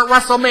out there at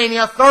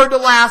WrestleMania third to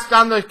last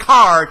on the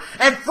card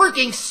and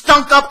freaking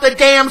stunk up the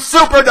damn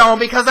Superdome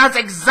because that's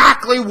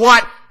exactly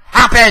what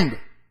happened.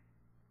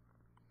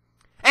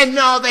 And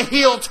no, the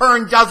heel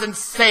turn doesn't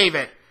save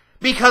it.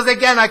 Because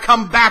again, I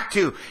come back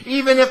to,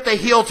 even if the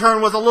heel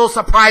turn was a little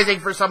surprising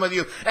for some of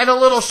you, and a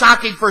little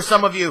shocking for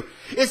some of you,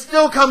 it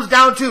still comes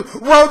down to,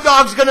 Road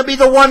Dogg's gonna be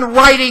the one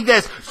writing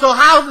this, so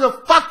how the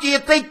fuck do you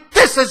think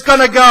this is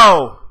gonna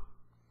go?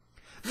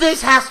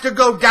 This has to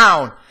go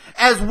down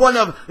as one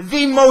of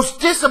the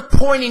most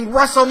disappointing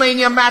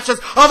WrestleMania matches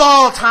of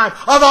all time,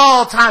 of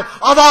all time,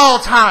 of all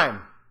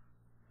time.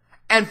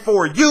 And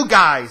for you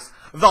guys,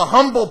 the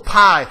humble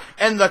pie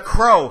and the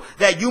crow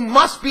that you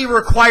must be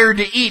required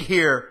to eat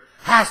here,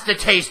 has to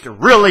taste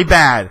really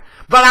bad.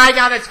 But I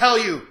gotta tell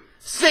you,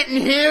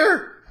 sitting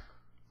here,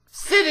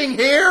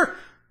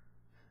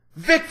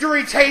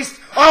 victory tastes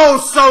oh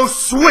so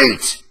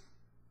sweet.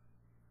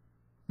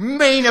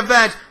 Main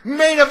event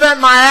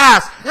my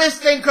ass. This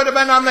thing could have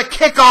been on the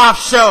kickoff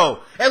show.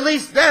 At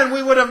least then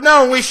we would have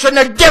known we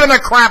shouldn't have given a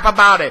crap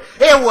about it.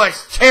 It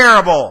was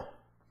terrible.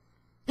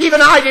 Even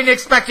I didn't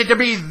expect it to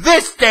be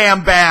this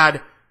damn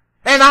bad.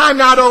 And I'm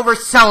not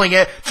overselling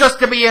it just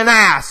to be an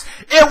ass.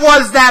 It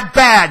was that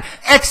bad.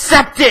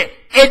 Accept it.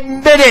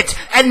 Admit it.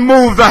 And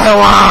move the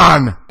hell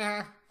on.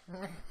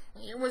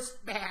 It was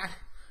bad.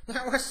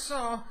 It was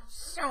so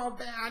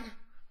bad.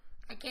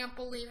 I can't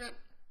believe it.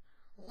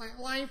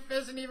 Life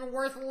isn't even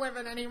worth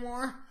living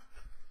anymore.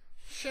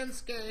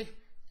 Shinsuke,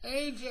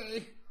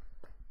 AJ,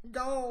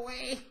 go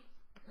away.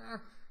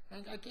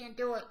 I can't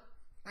do it.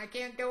 I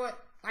can't do it.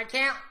 I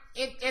can't.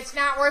 It's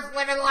not worth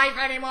living life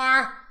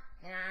anymore.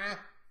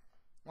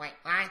 Wait,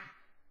 what?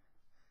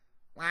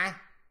 What?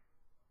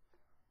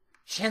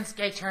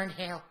 Shinsuke turned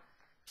heel.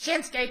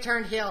 Shinsuke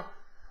turned heel.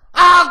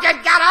 Oh,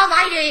 good God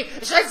almighty!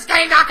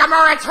 Shinsuke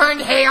Nakamura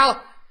turned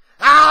heel!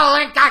 Oh,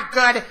 it got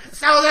good.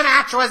 So the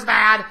match was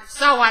bad.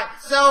 So what?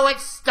 So it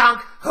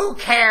stunk. Who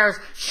cares?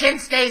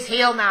 Shinsuke's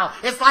heel now.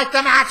 It's like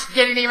the match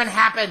didn't even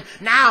happen.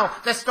 Now,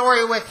 the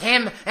story with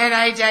him and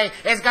AJ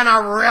is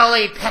gonna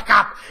really pick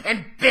up,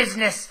 and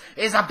business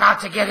is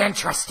about to get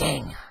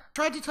interesting.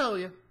 Tried to tell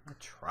you. I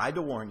tried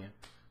to warn you.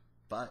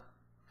 But,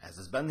 as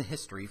has been the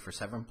history for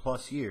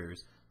 7+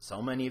 years,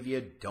 so many of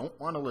you don't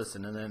want to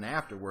listen, and then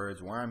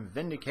afterwards, where I'm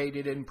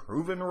vindicated and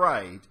proven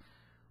right,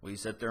 we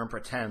sit there and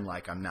pretend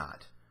like I'm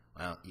not.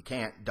 Well, you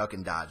can't duck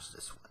and dodge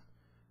this one.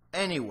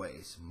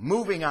 Anyways,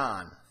 moving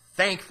on.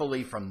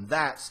 Thankfully, from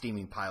that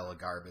steaming pile of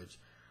garbage,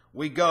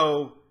 we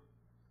go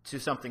to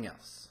something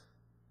else.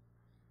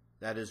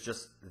 That is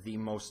just the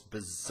most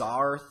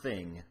bizarre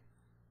thing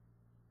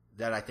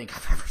that I think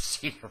I've ever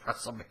seen at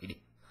WrestleMania.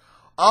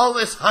 All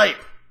this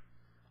hype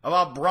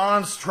about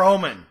Braun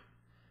Strowman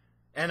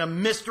and a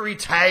mystery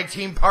tag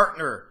team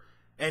partner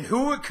and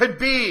who it could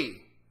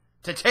be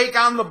to take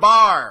on the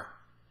Bar.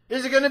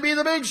 Is it going to be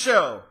the Big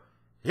Show?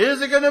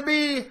 Is it going to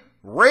be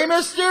Rey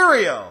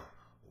Mysterio?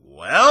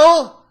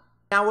 Well,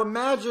 now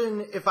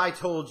imagine if I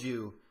told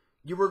you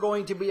you were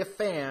going to be a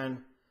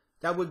fan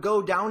that would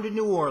go down to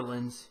New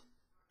Orleans,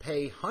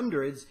 pay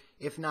hundreds,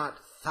 if not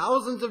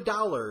thousands of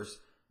dollars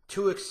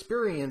to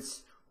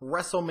experience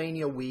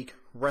WrestleMania week,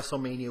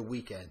 WrestleMania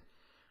weekend.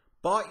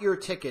 Bought your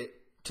ticket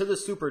to the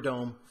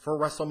Superdome for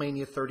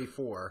WrestleMania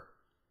 34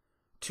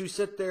 to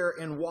sit there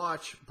and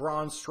watch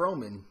Braun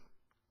Strowman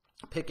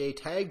pick a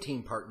tag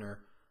team partner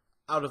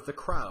out of the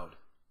crowd.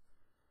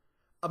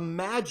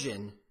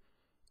 Imagine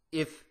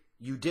if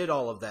you did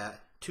all of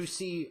that to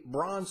see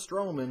Braun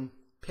Strowman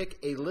pick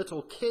a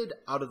little kid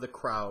out of the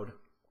crowd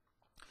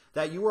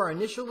that you are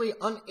initially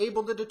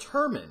unable to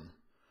determine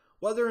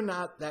whether or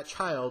not that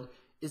child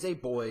is a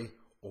boy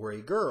or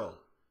a girl.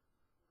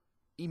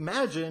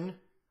 Imagine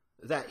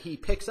that he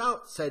picks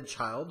out said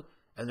child,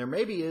 and there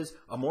maybe is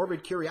a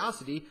morbid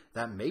curiosity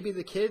that maybe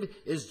the kid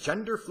is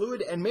gender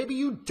fluid, and maybe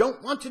you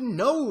don't want to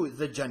know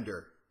the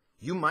gender.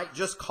 You might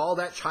just call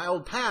that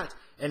child Pat,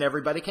 and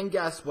everybody can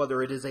guess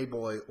whether it is a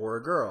boy or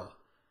a girl.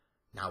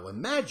 Now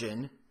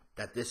imagine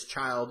that this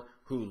child,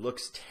 who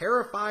looks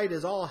terrified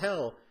as all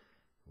hell,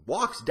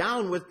 walks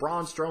down with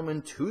Braun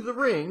Strowman to the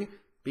ring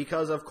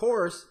because, of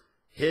course,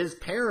 his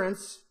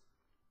parents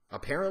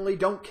apparently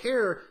don't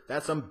care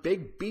that some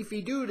big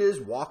beefy dude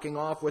is walking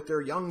off with their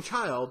young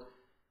child.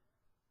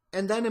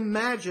 And then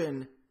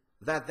imagine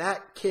that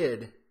that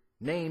kid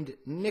named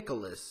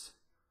Nicholas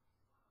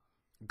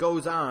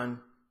goes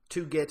on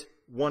to get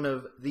one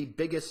of the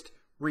biggest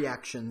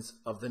reactions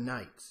of the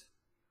night.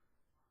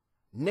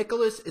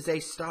 Nicholas is a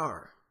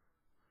star.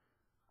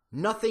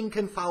 Nothing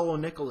can follow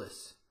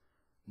Nicholas.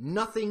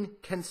 Nothing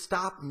can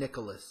stop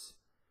Nicholas.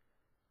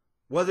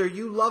 Whether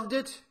you loved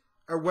it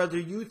or whether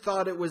you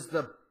thought it was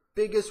the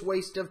biggest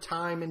waste of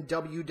time in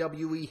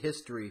WWE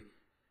history,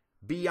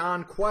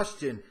 beyond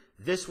question,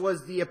 this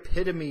was the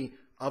epitome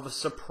of a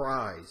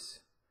surprise.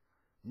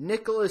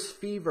 Nicholas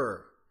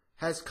Fever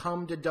has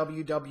come to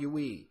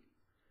WWE.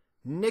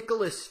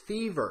 Nicholas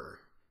Fever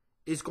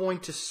is going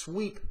to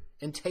sweep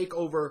and take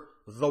over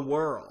the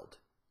world.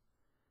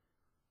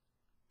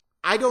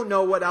 I don't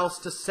know what else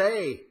to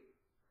say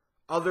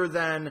other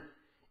than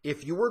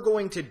if you were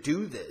going to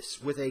do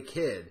this with a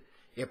kid,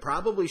 it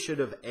probably should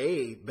have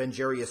A, been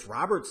Jarius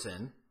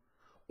Robertson,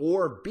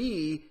 or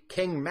B,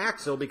 King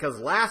Maxwell, because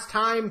last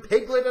time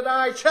Piglet and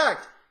I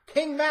checked,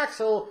 King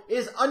Maxwell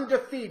is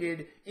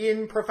undefeated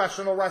in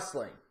professional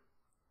wrestling.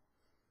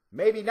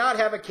 Maybe not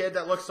have a kid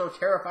that looks so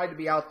terrified to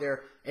be out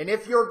there, and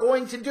if you're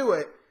going to do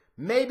it,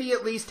 maybe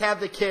at least have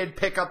the kid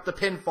pick up the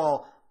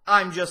pinfall.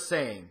 I'm just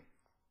saying.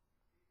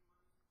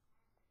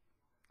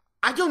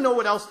 I don't know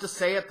what else to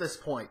say at this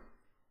point.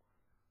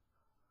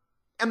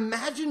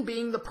 Imagine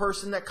being the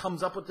person that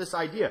comes up with this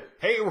idea.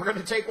 Hey, we're going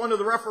to take one of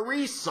the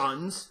referee's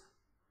sons,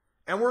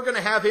 and we're going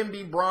to have him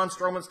be Braun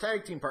Strowman's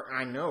tag team partner.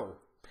 I know.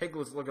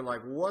 Piglet's looking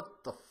like,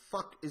 what the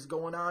fuck is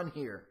going on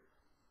here?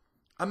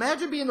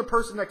 Imagine being the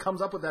person that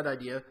comes up with that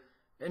idea,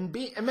 and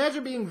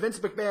imagine being Vince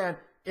McMahon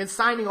and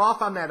signing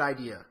off on that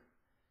idea.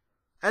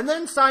 And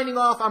then signing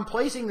off on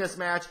placing this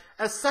match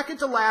as second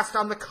to last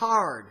on the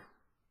card.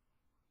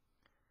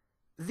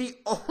 The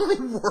only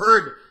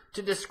word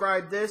to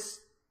describe this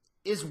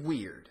is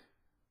weird.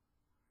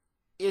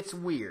 It's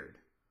weird.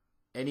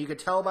 And you could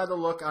tell by the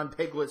look on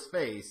Piglet's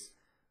face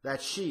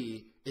that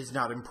she is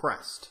not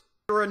impressed.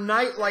 For a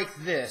night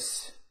like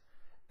this,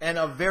 and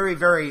a very,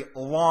 very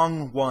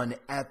long one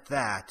at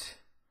that,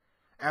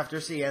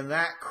 after seeing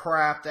that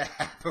crap that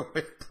happened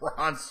with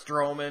Braun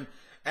Strowman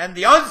and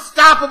the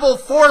unstoppable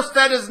force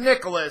that is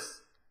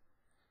Nicholas,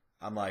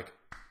 I'm like,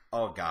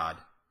 oh God.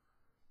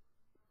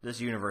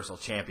 This Universal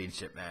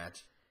Championship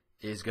match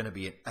is going to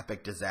be an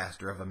epic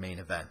disaster of a main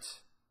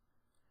event.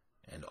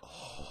 And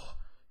oh,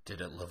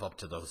 did it live up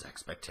to those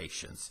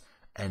expectations.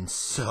 And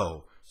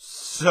so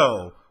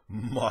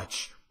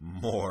much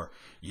more.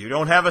 You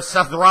don't have a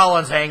Seth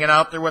Rollins hanging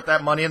out there with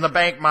that Money in the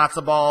Bank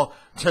matzo ball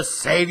to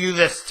save you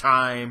this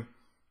time.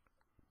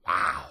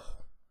 Wow.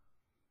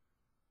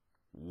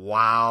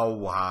 Wow,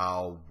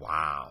 wow,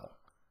 wow.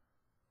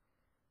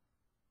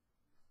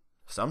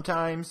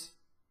 sometimes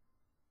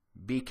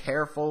be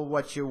careful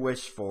what you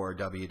wish for,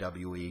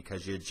 WWE,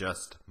 because you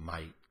just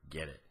might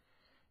get it.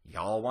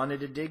 Y'all wanted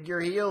to dig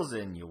your heels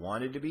in. You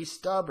wanted to be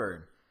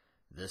stubborn.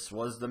 This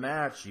was the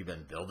match you've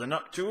been building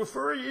up to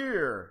for a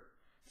year,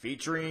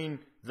 featuring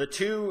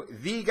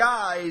the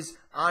guys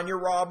on your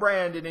Raw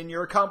brand and in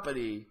your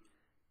company.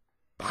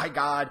 By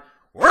God,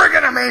 we're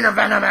gonna main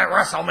event them at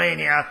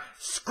WrestleMania.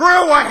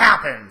 Screw what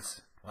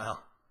happens.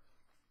 Well,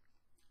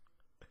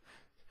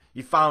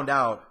 you found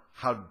out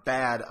how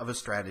bad of a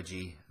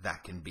strategy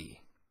that can be.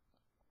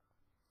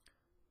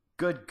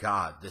 Good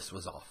God, this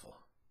was awful.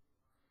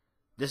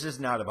 This is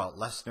not about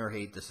Lesnar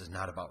hate. This is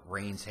not about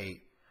Reigns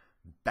hate.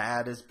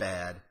 Bad is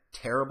bad,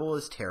 terrible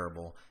is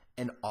terrible,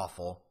 and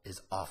awful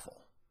is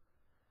awful.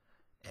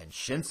 And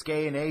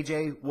Shinsuke and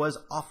AJ was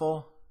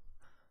awful.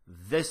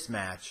 This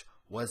match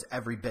was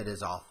every bit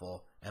as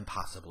awful, and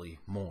possibly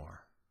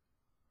more.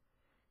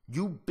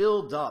 You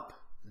build up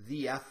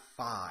the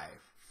F5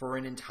 for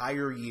an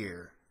entire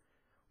year.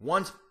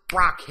 Once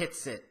Brock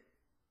hits it,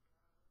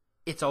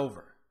 it's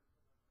over.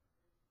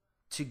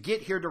 To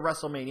get here to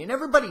WrestleMania, and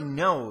everybody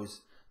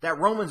knows that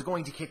Roman's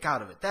going to kick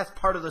out of it. That's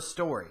part of the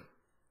story.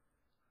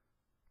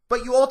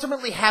 But you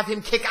ultimately have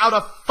him kick out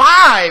of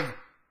 5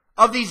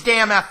 of these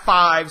damn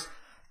F5s,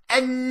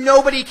 and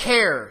nobody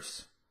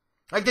cares.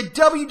 Like, the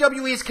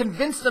WWE has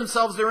convinced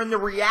themselves they're in the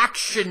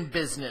reaction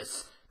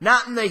business,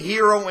 not in the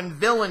hero and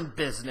villain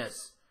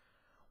business.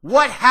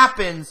 What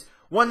happens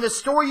when the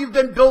story you've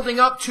been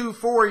building up to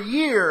for a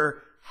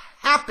year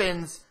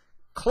happens,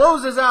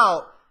 closes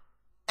out,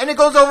 and it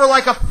goes over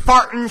like a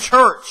fart in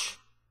church?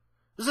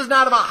 This is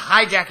not about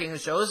hijacking the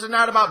show. This is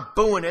not about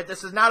booing it.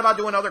 This is not about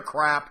doing other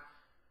crap.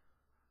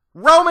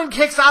 Roman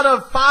kicks out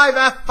of 5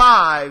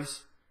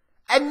 F5s,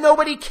 and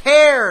nobody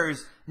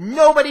cares.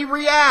 Nobody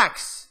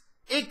reacts.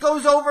 It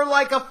goes over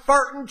like a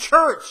fart in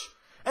church.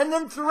 And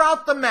then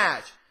throughout the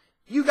match,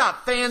 you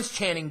got fans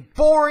chanting,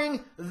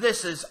 boring,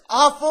 this is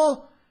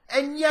awful.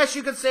 And yes,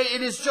 you could say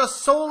it is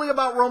just solely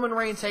about Roman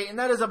Reigns hate, and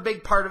that is a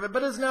big part of it,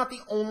 but it's not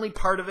the only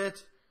part of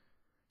it.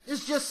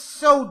 It's just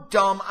so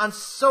dumb on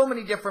so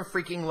many different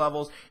freaking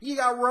levels. You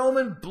got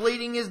Roman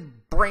bleeding his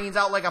brains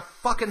out like a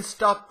fucking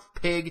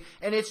stuck pig,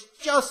 and it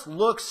just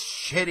looks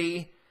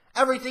shitty.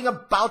 Everything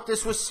about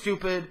this was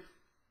stupid.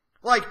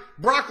 Like,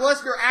 Brock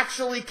Lesnar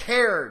actually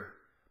cared.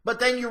 But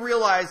then you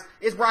realize,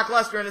 it's Brock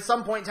Lesnar, and at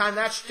some point in time,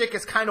 that shtick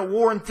is kind of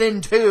worn thin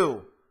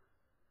too.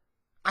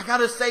 I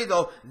gotta say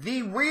though,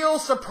 the real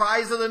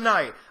surprise of the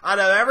night, out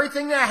of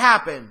everything that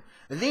happened,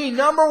 the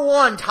number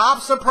one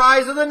top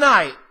surprise of the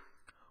night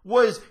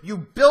was you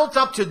built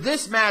up to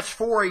this match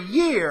for a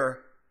year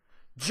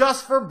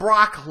just for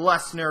Brock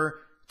Lesnar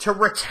to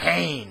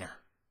retain.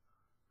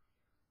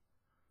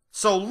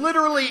 So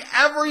literally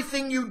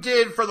everything you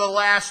did for the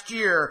last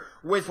year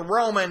with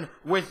Roman,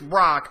 with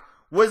Brock,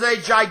 was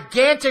a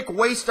gigantic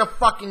waste of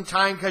fucking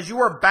time because you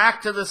were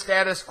back to the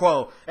status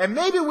quo. And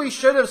maybe we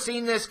should have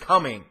seen this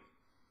coming,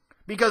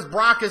 because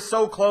Brock is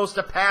so close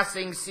to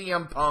passing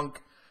CM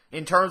Punk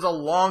in terms of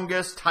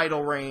longest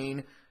title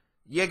reign.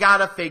 You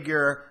gotta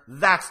figure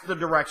that's the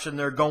direction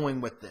they're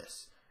going with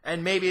this.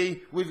 And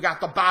maybe we've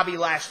got the Bobby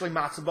Lashley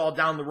matzo ball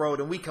down the road,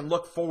 and we can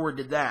look forward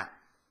to that.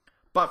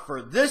 But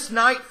for this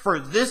night, for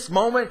this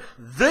moment,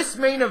 this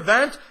main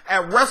event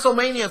at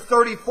WrestleMania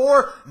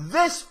 34,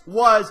 this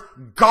was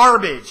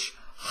garbage.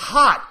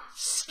 Hot,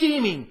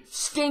 steaming,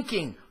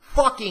 stinking,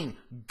 fucking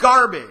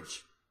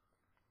garbage.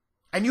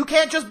 And you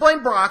can't just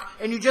blame Brock,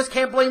 and you just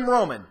can't blame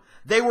Roman.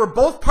 They were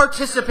both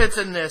participants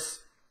in this.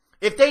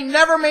 If they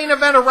never main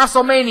event a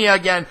WrestleMania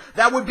again,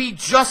 that would be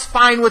just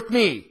fine with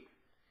me.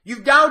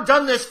 You've now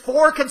done this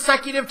 4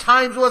 consecutive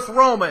times with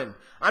Roman.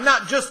 I'm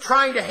not just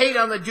trying to hate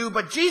on the dude,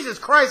 but Jesus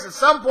Christ, at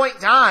some point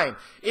in time,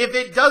 if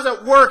it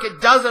doesn't work, it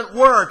doesn't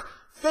work.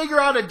 Figure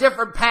out a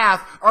different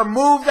path, or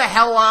move the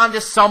hell on to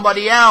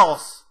somebody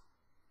else.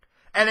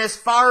 And as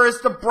far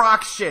as the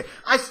Brock shit,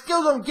 I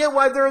still don't get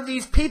why there are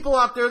these people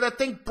out there that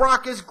think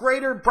Brock is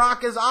greater,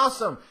 Brock is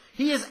awesome.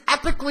 He is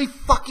epically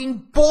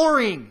fucking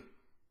boring.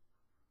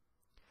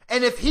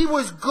 And if he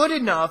was good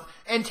enough,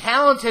 and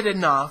talented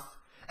enough,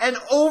 and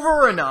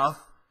over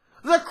enough,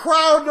 the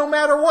crowd, no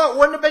matter what,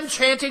 wouldn't have been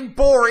chanting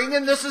boring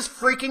and this is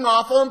freaking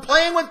awful and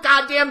playing with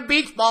goddamn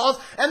beach balls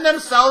and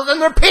themselves and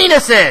their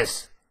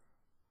penises.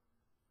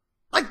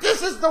 Like,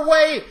 this is the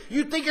way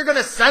you think you're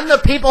gonna send the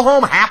people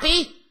home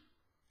happy?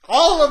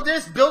 All of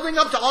this, building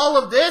up to all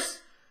of this,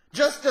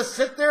 just to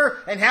sit there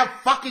and have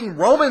fucking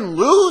Roman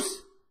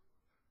lose?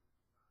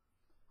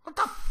 What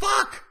the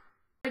fuck?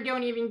 I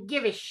don't even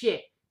give a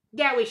shit.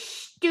 That was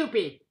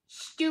stupid.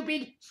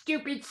 Stupid,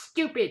 stupid,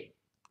 stupid.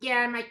 Get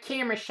out of my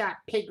camera shot,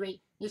 Piglet.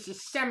 This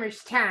is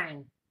Summer's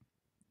time.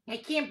 I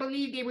can't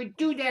believe they would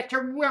do that to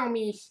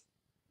Romies.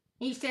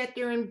 He sat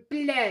there and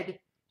bled.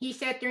 He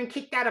sat there and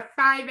kicked out of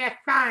 5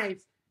 F5s.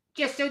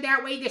 Just so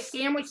that way the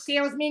sandwich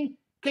salesman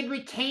could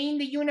retain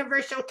the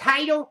Universal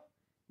title?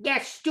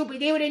 That's stupid.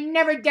 They would have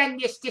never done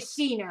this to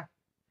Cena.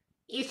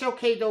 It's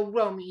okay though,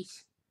 Romies.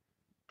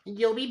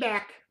 You'll be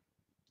back.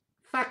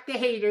 Fuck the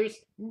haters.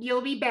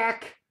 You'll be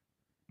back.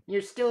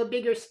 You're still a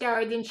bigger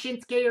star than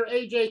Shinsuke or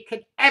AJ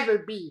could ever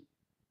be.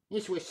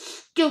 This was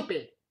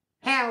stupid.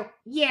 Hell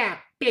yeah,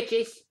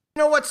 bitches. You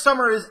know what?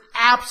 Summer is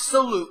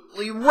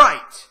absolutely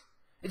right.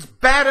 It's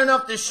bad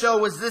enough this show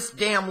was this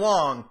damn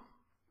long.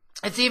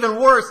 It's even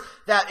worse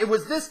that it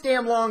was this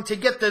damn long to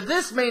get to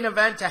this main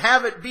event, to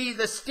have it be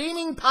the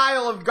steaming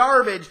pile of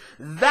garbage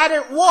that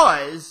it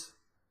was.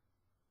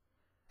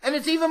 And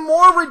it's even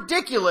more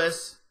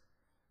ridiculous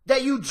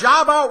that you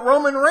job out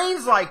Roman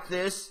Reigns like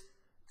this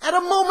at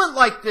a moment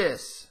like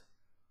this.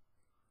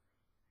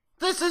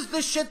 This is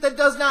the shit that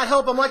does not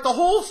help him. Like, the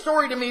whole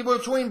story to me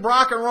between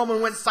Brock and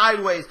Roman went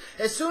sideways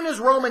as soon as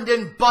Roman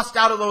didn't bust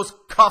out of those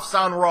cuffs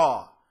on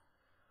Raw.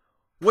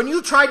 When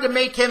you tried to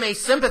make him a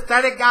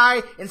sympathetic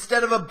guy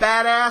instead of a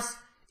badass,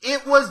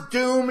 it was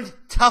doomed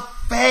to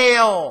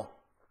fail.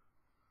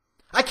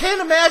 I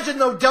can't imagine,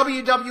 though,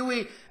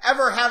 WWE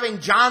ever having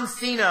John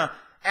Cena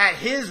at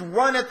his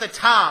run at the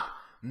top,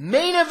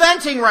 main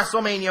eventing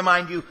WrestleMania,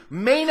 mind you,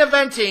 main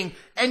eventing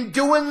and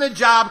doing the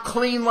job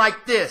clean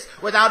like this,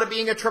 without it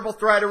being a triple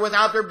threat or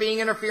without there being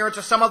interference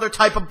or some other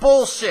type of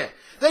bullshit.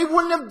 They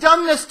wouldn't have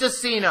done this to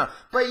Cena.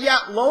 But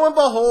yet, lo and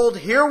behold,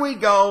 here we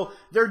go.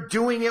 They're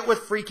doing it with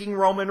freaking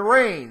Roman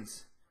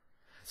Reigns.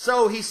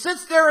 So he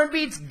sits there and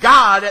beats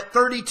God at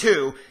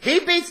 32. He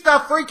beats the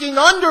freaking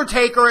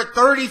Undertaker at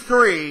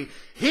 33.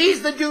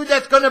 He's the dude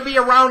that's going to be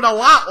around a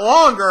lot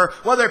longer,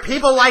 whether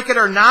people like it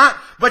or not.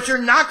 But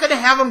you're not going to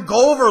have him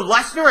go over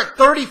Lesnar at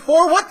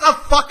 34? What the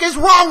fuck is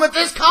wrong with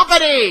this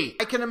company?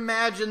 I can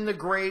imagine the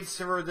grades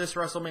for this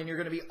WrestleMania are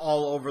going to be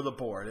all over the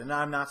board, and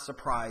I'm not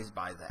surprised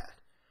by that.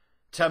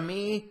 To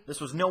me, this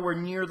was nowhere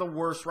near the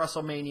worst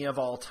WrestleMania of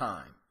all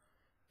time.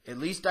 At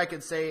least I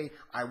could say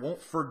I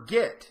won't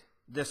forget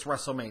this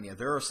WrestleMania.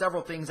 There are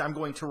several things I'm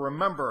going to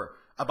remember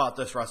about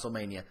this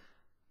WrestleMania.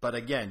 But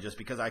again, just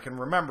because I can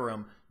remember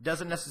them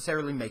doesn't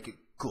necessarily make it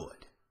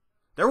good.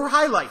 There were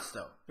highlights,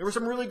 though. There were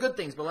some really good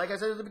things. But like I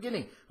said at the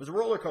beginning, it was a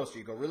roller coaster.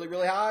 You go really,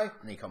 really high, and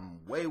then you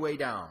come way, way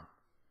down.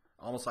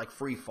 Almost like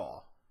free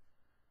fall.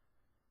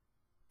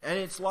 And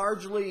it's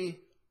largely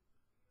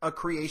a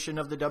creation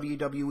of the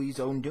WWE's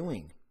own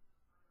doing.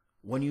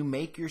 When you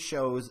make your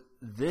shows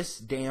this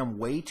damn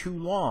way too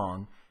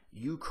long,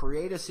 you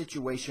create a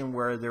situation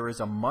where there is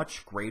a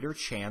much greater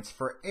chance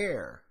for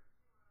error.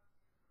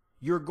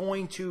 You're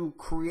going to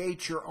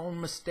create your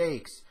own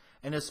mistakes.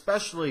 And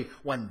especially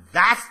when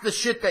that's the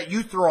shit that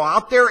you throw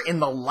out there in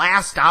the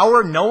last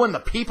hour, knowing the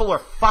people are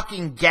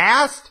fucking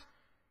gassed,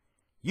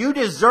 you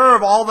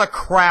deserve all the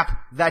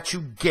crap that you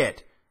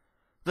get.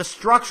 The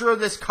structure of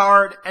this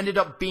card ended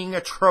up being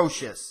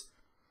atrocious.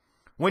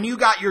 When you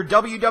got your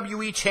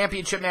WWE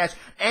Championship match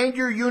and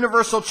your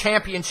Universal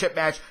Championship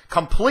match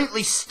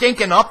completely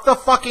stinking up the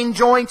fucking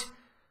joint,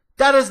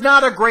 that is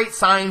not a great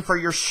sign for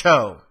your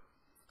show.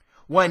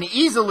 When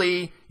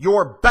easily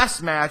your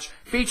best match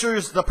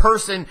features the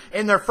person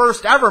in their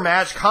first ever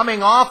match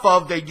coming off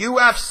of the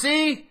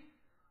UFC,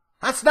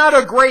 that's not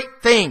a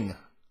great thing.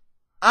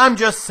 I'm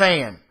just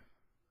saying.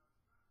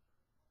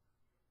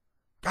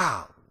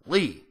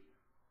 Golly.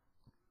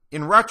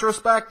 In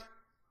retrospect,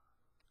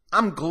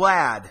 I'm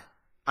glad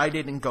I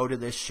didn't go to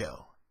this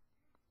show.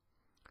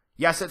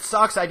 Yes, it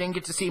sucks I didn't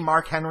get to see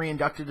Mark Henry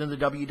inducted in the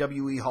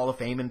WWE Hall of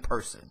Fame in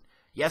person.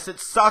 Yes, it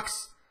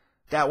sucks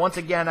that once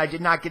again I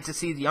did not get to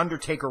see The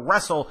Undertaker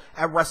wrestle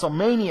at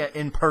WrestleMania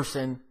in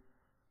person.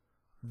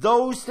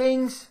 Those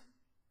things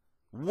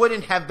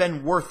wouldn't have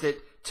been worth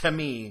it to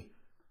me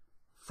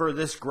for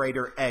this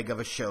greater egg of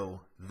a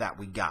show that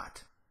we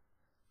got.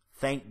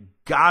 Thank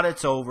God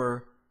it's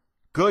over.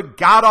 Good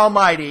God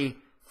Almighty,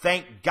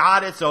 thank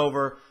God it's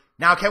over.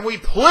 Now can we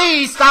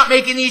please stop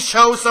making these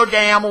shows so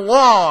damn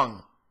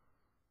long?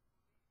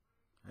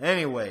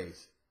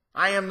 Anyways,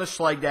 I am the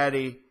Schleg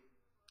Daddy.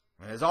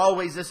 As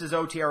always, this is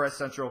OTRS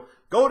Central.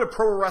 Go to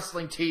Pro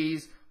Wrestling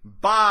Tees,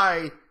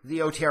 buy the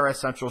OTRS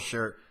Central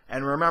shirt,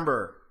 and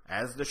remember,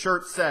 as the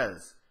shirt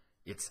says,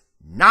 it's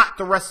not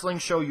the wrestling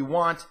show you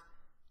want,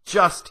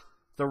 just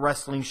the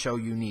wrestling show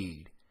you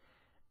need.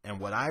 And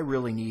what I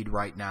really need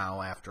right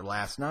now after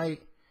last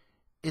night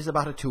is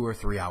about a 2 or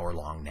 3 hour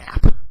long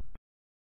nap.